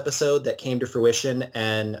last episode that came to fruition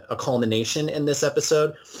and a culmination in this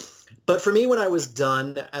episode. But for me, when I was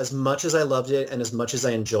done, as much as I loved it and as much as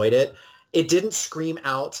I enjoyed it, it didn't scream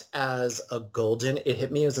out as a golden. It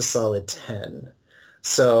hit me as a solid 10.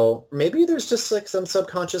 So maybe there's just like some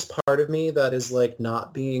subconscious part of me that is like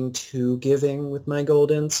not being too giving with my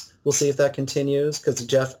goldens. We'll see if that continues, because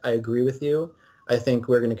Jeff, I agree with you. I think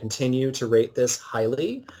we're going to continue to rate this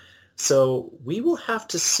highly. So we will have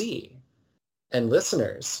to see. And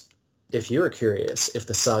listeners, if you're curious if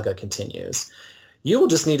the saga continues, you will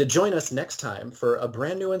just need to join us next time for a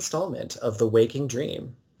brand new installment of The Waking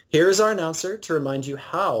Dream. Here is our announcer to remind you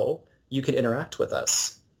how you can interact with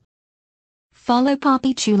us. Follow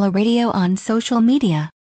Poppy Chulo Radio on social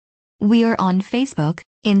media. We are on Facebook,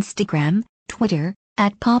 Instagram, Twitter,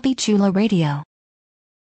 at Poppy Chulo Radio.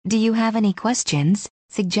 Do you have any questions,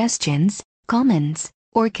 suggestions, comments,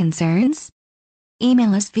 or concerns?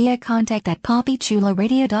 Email us via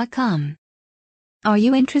contact@poppychuloradio.com. Are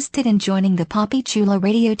you interested in joining the Poppy Chulo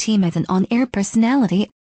Radio team as an on-air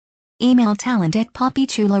personality? Email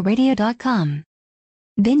talent@poppychuloradio.com.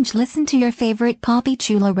 Binge listen to your favorite Poppy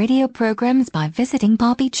Chulo Radio programs by visiting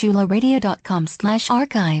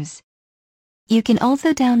poppychuloradio.com/archives. You can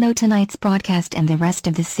also download tonight's broadcast and the rest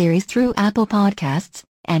of the series through Apple Podcasts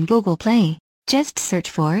and Google Play. Just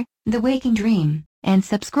search for The Waking Dream and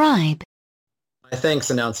subscribe. My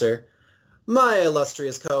thanks, announcer. My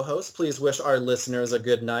illustrious co-host, please wish our listeners a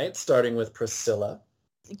good night, starting with Priscilla.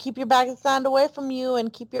 Keep your bag of sand away from you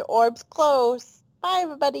and keep your orbs close. Bye,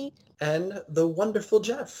 everybody. And the wonderful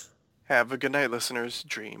Jeff. Have a good night, listeners.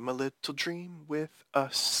 Dream a little dream with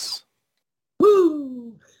us.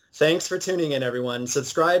 Woo! Thanks for tuning in, everyone.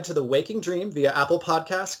 Subscribe to The Waking Dream via Apple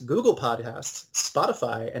Podcasts, Google Podcasts,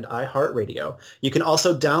 Spotify, and iHeartRadio. You can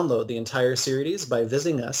also download the entire series by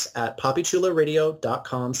visiting us at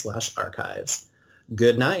poppychuloradio.com/archives.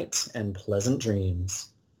 Good night and pleasant dreams.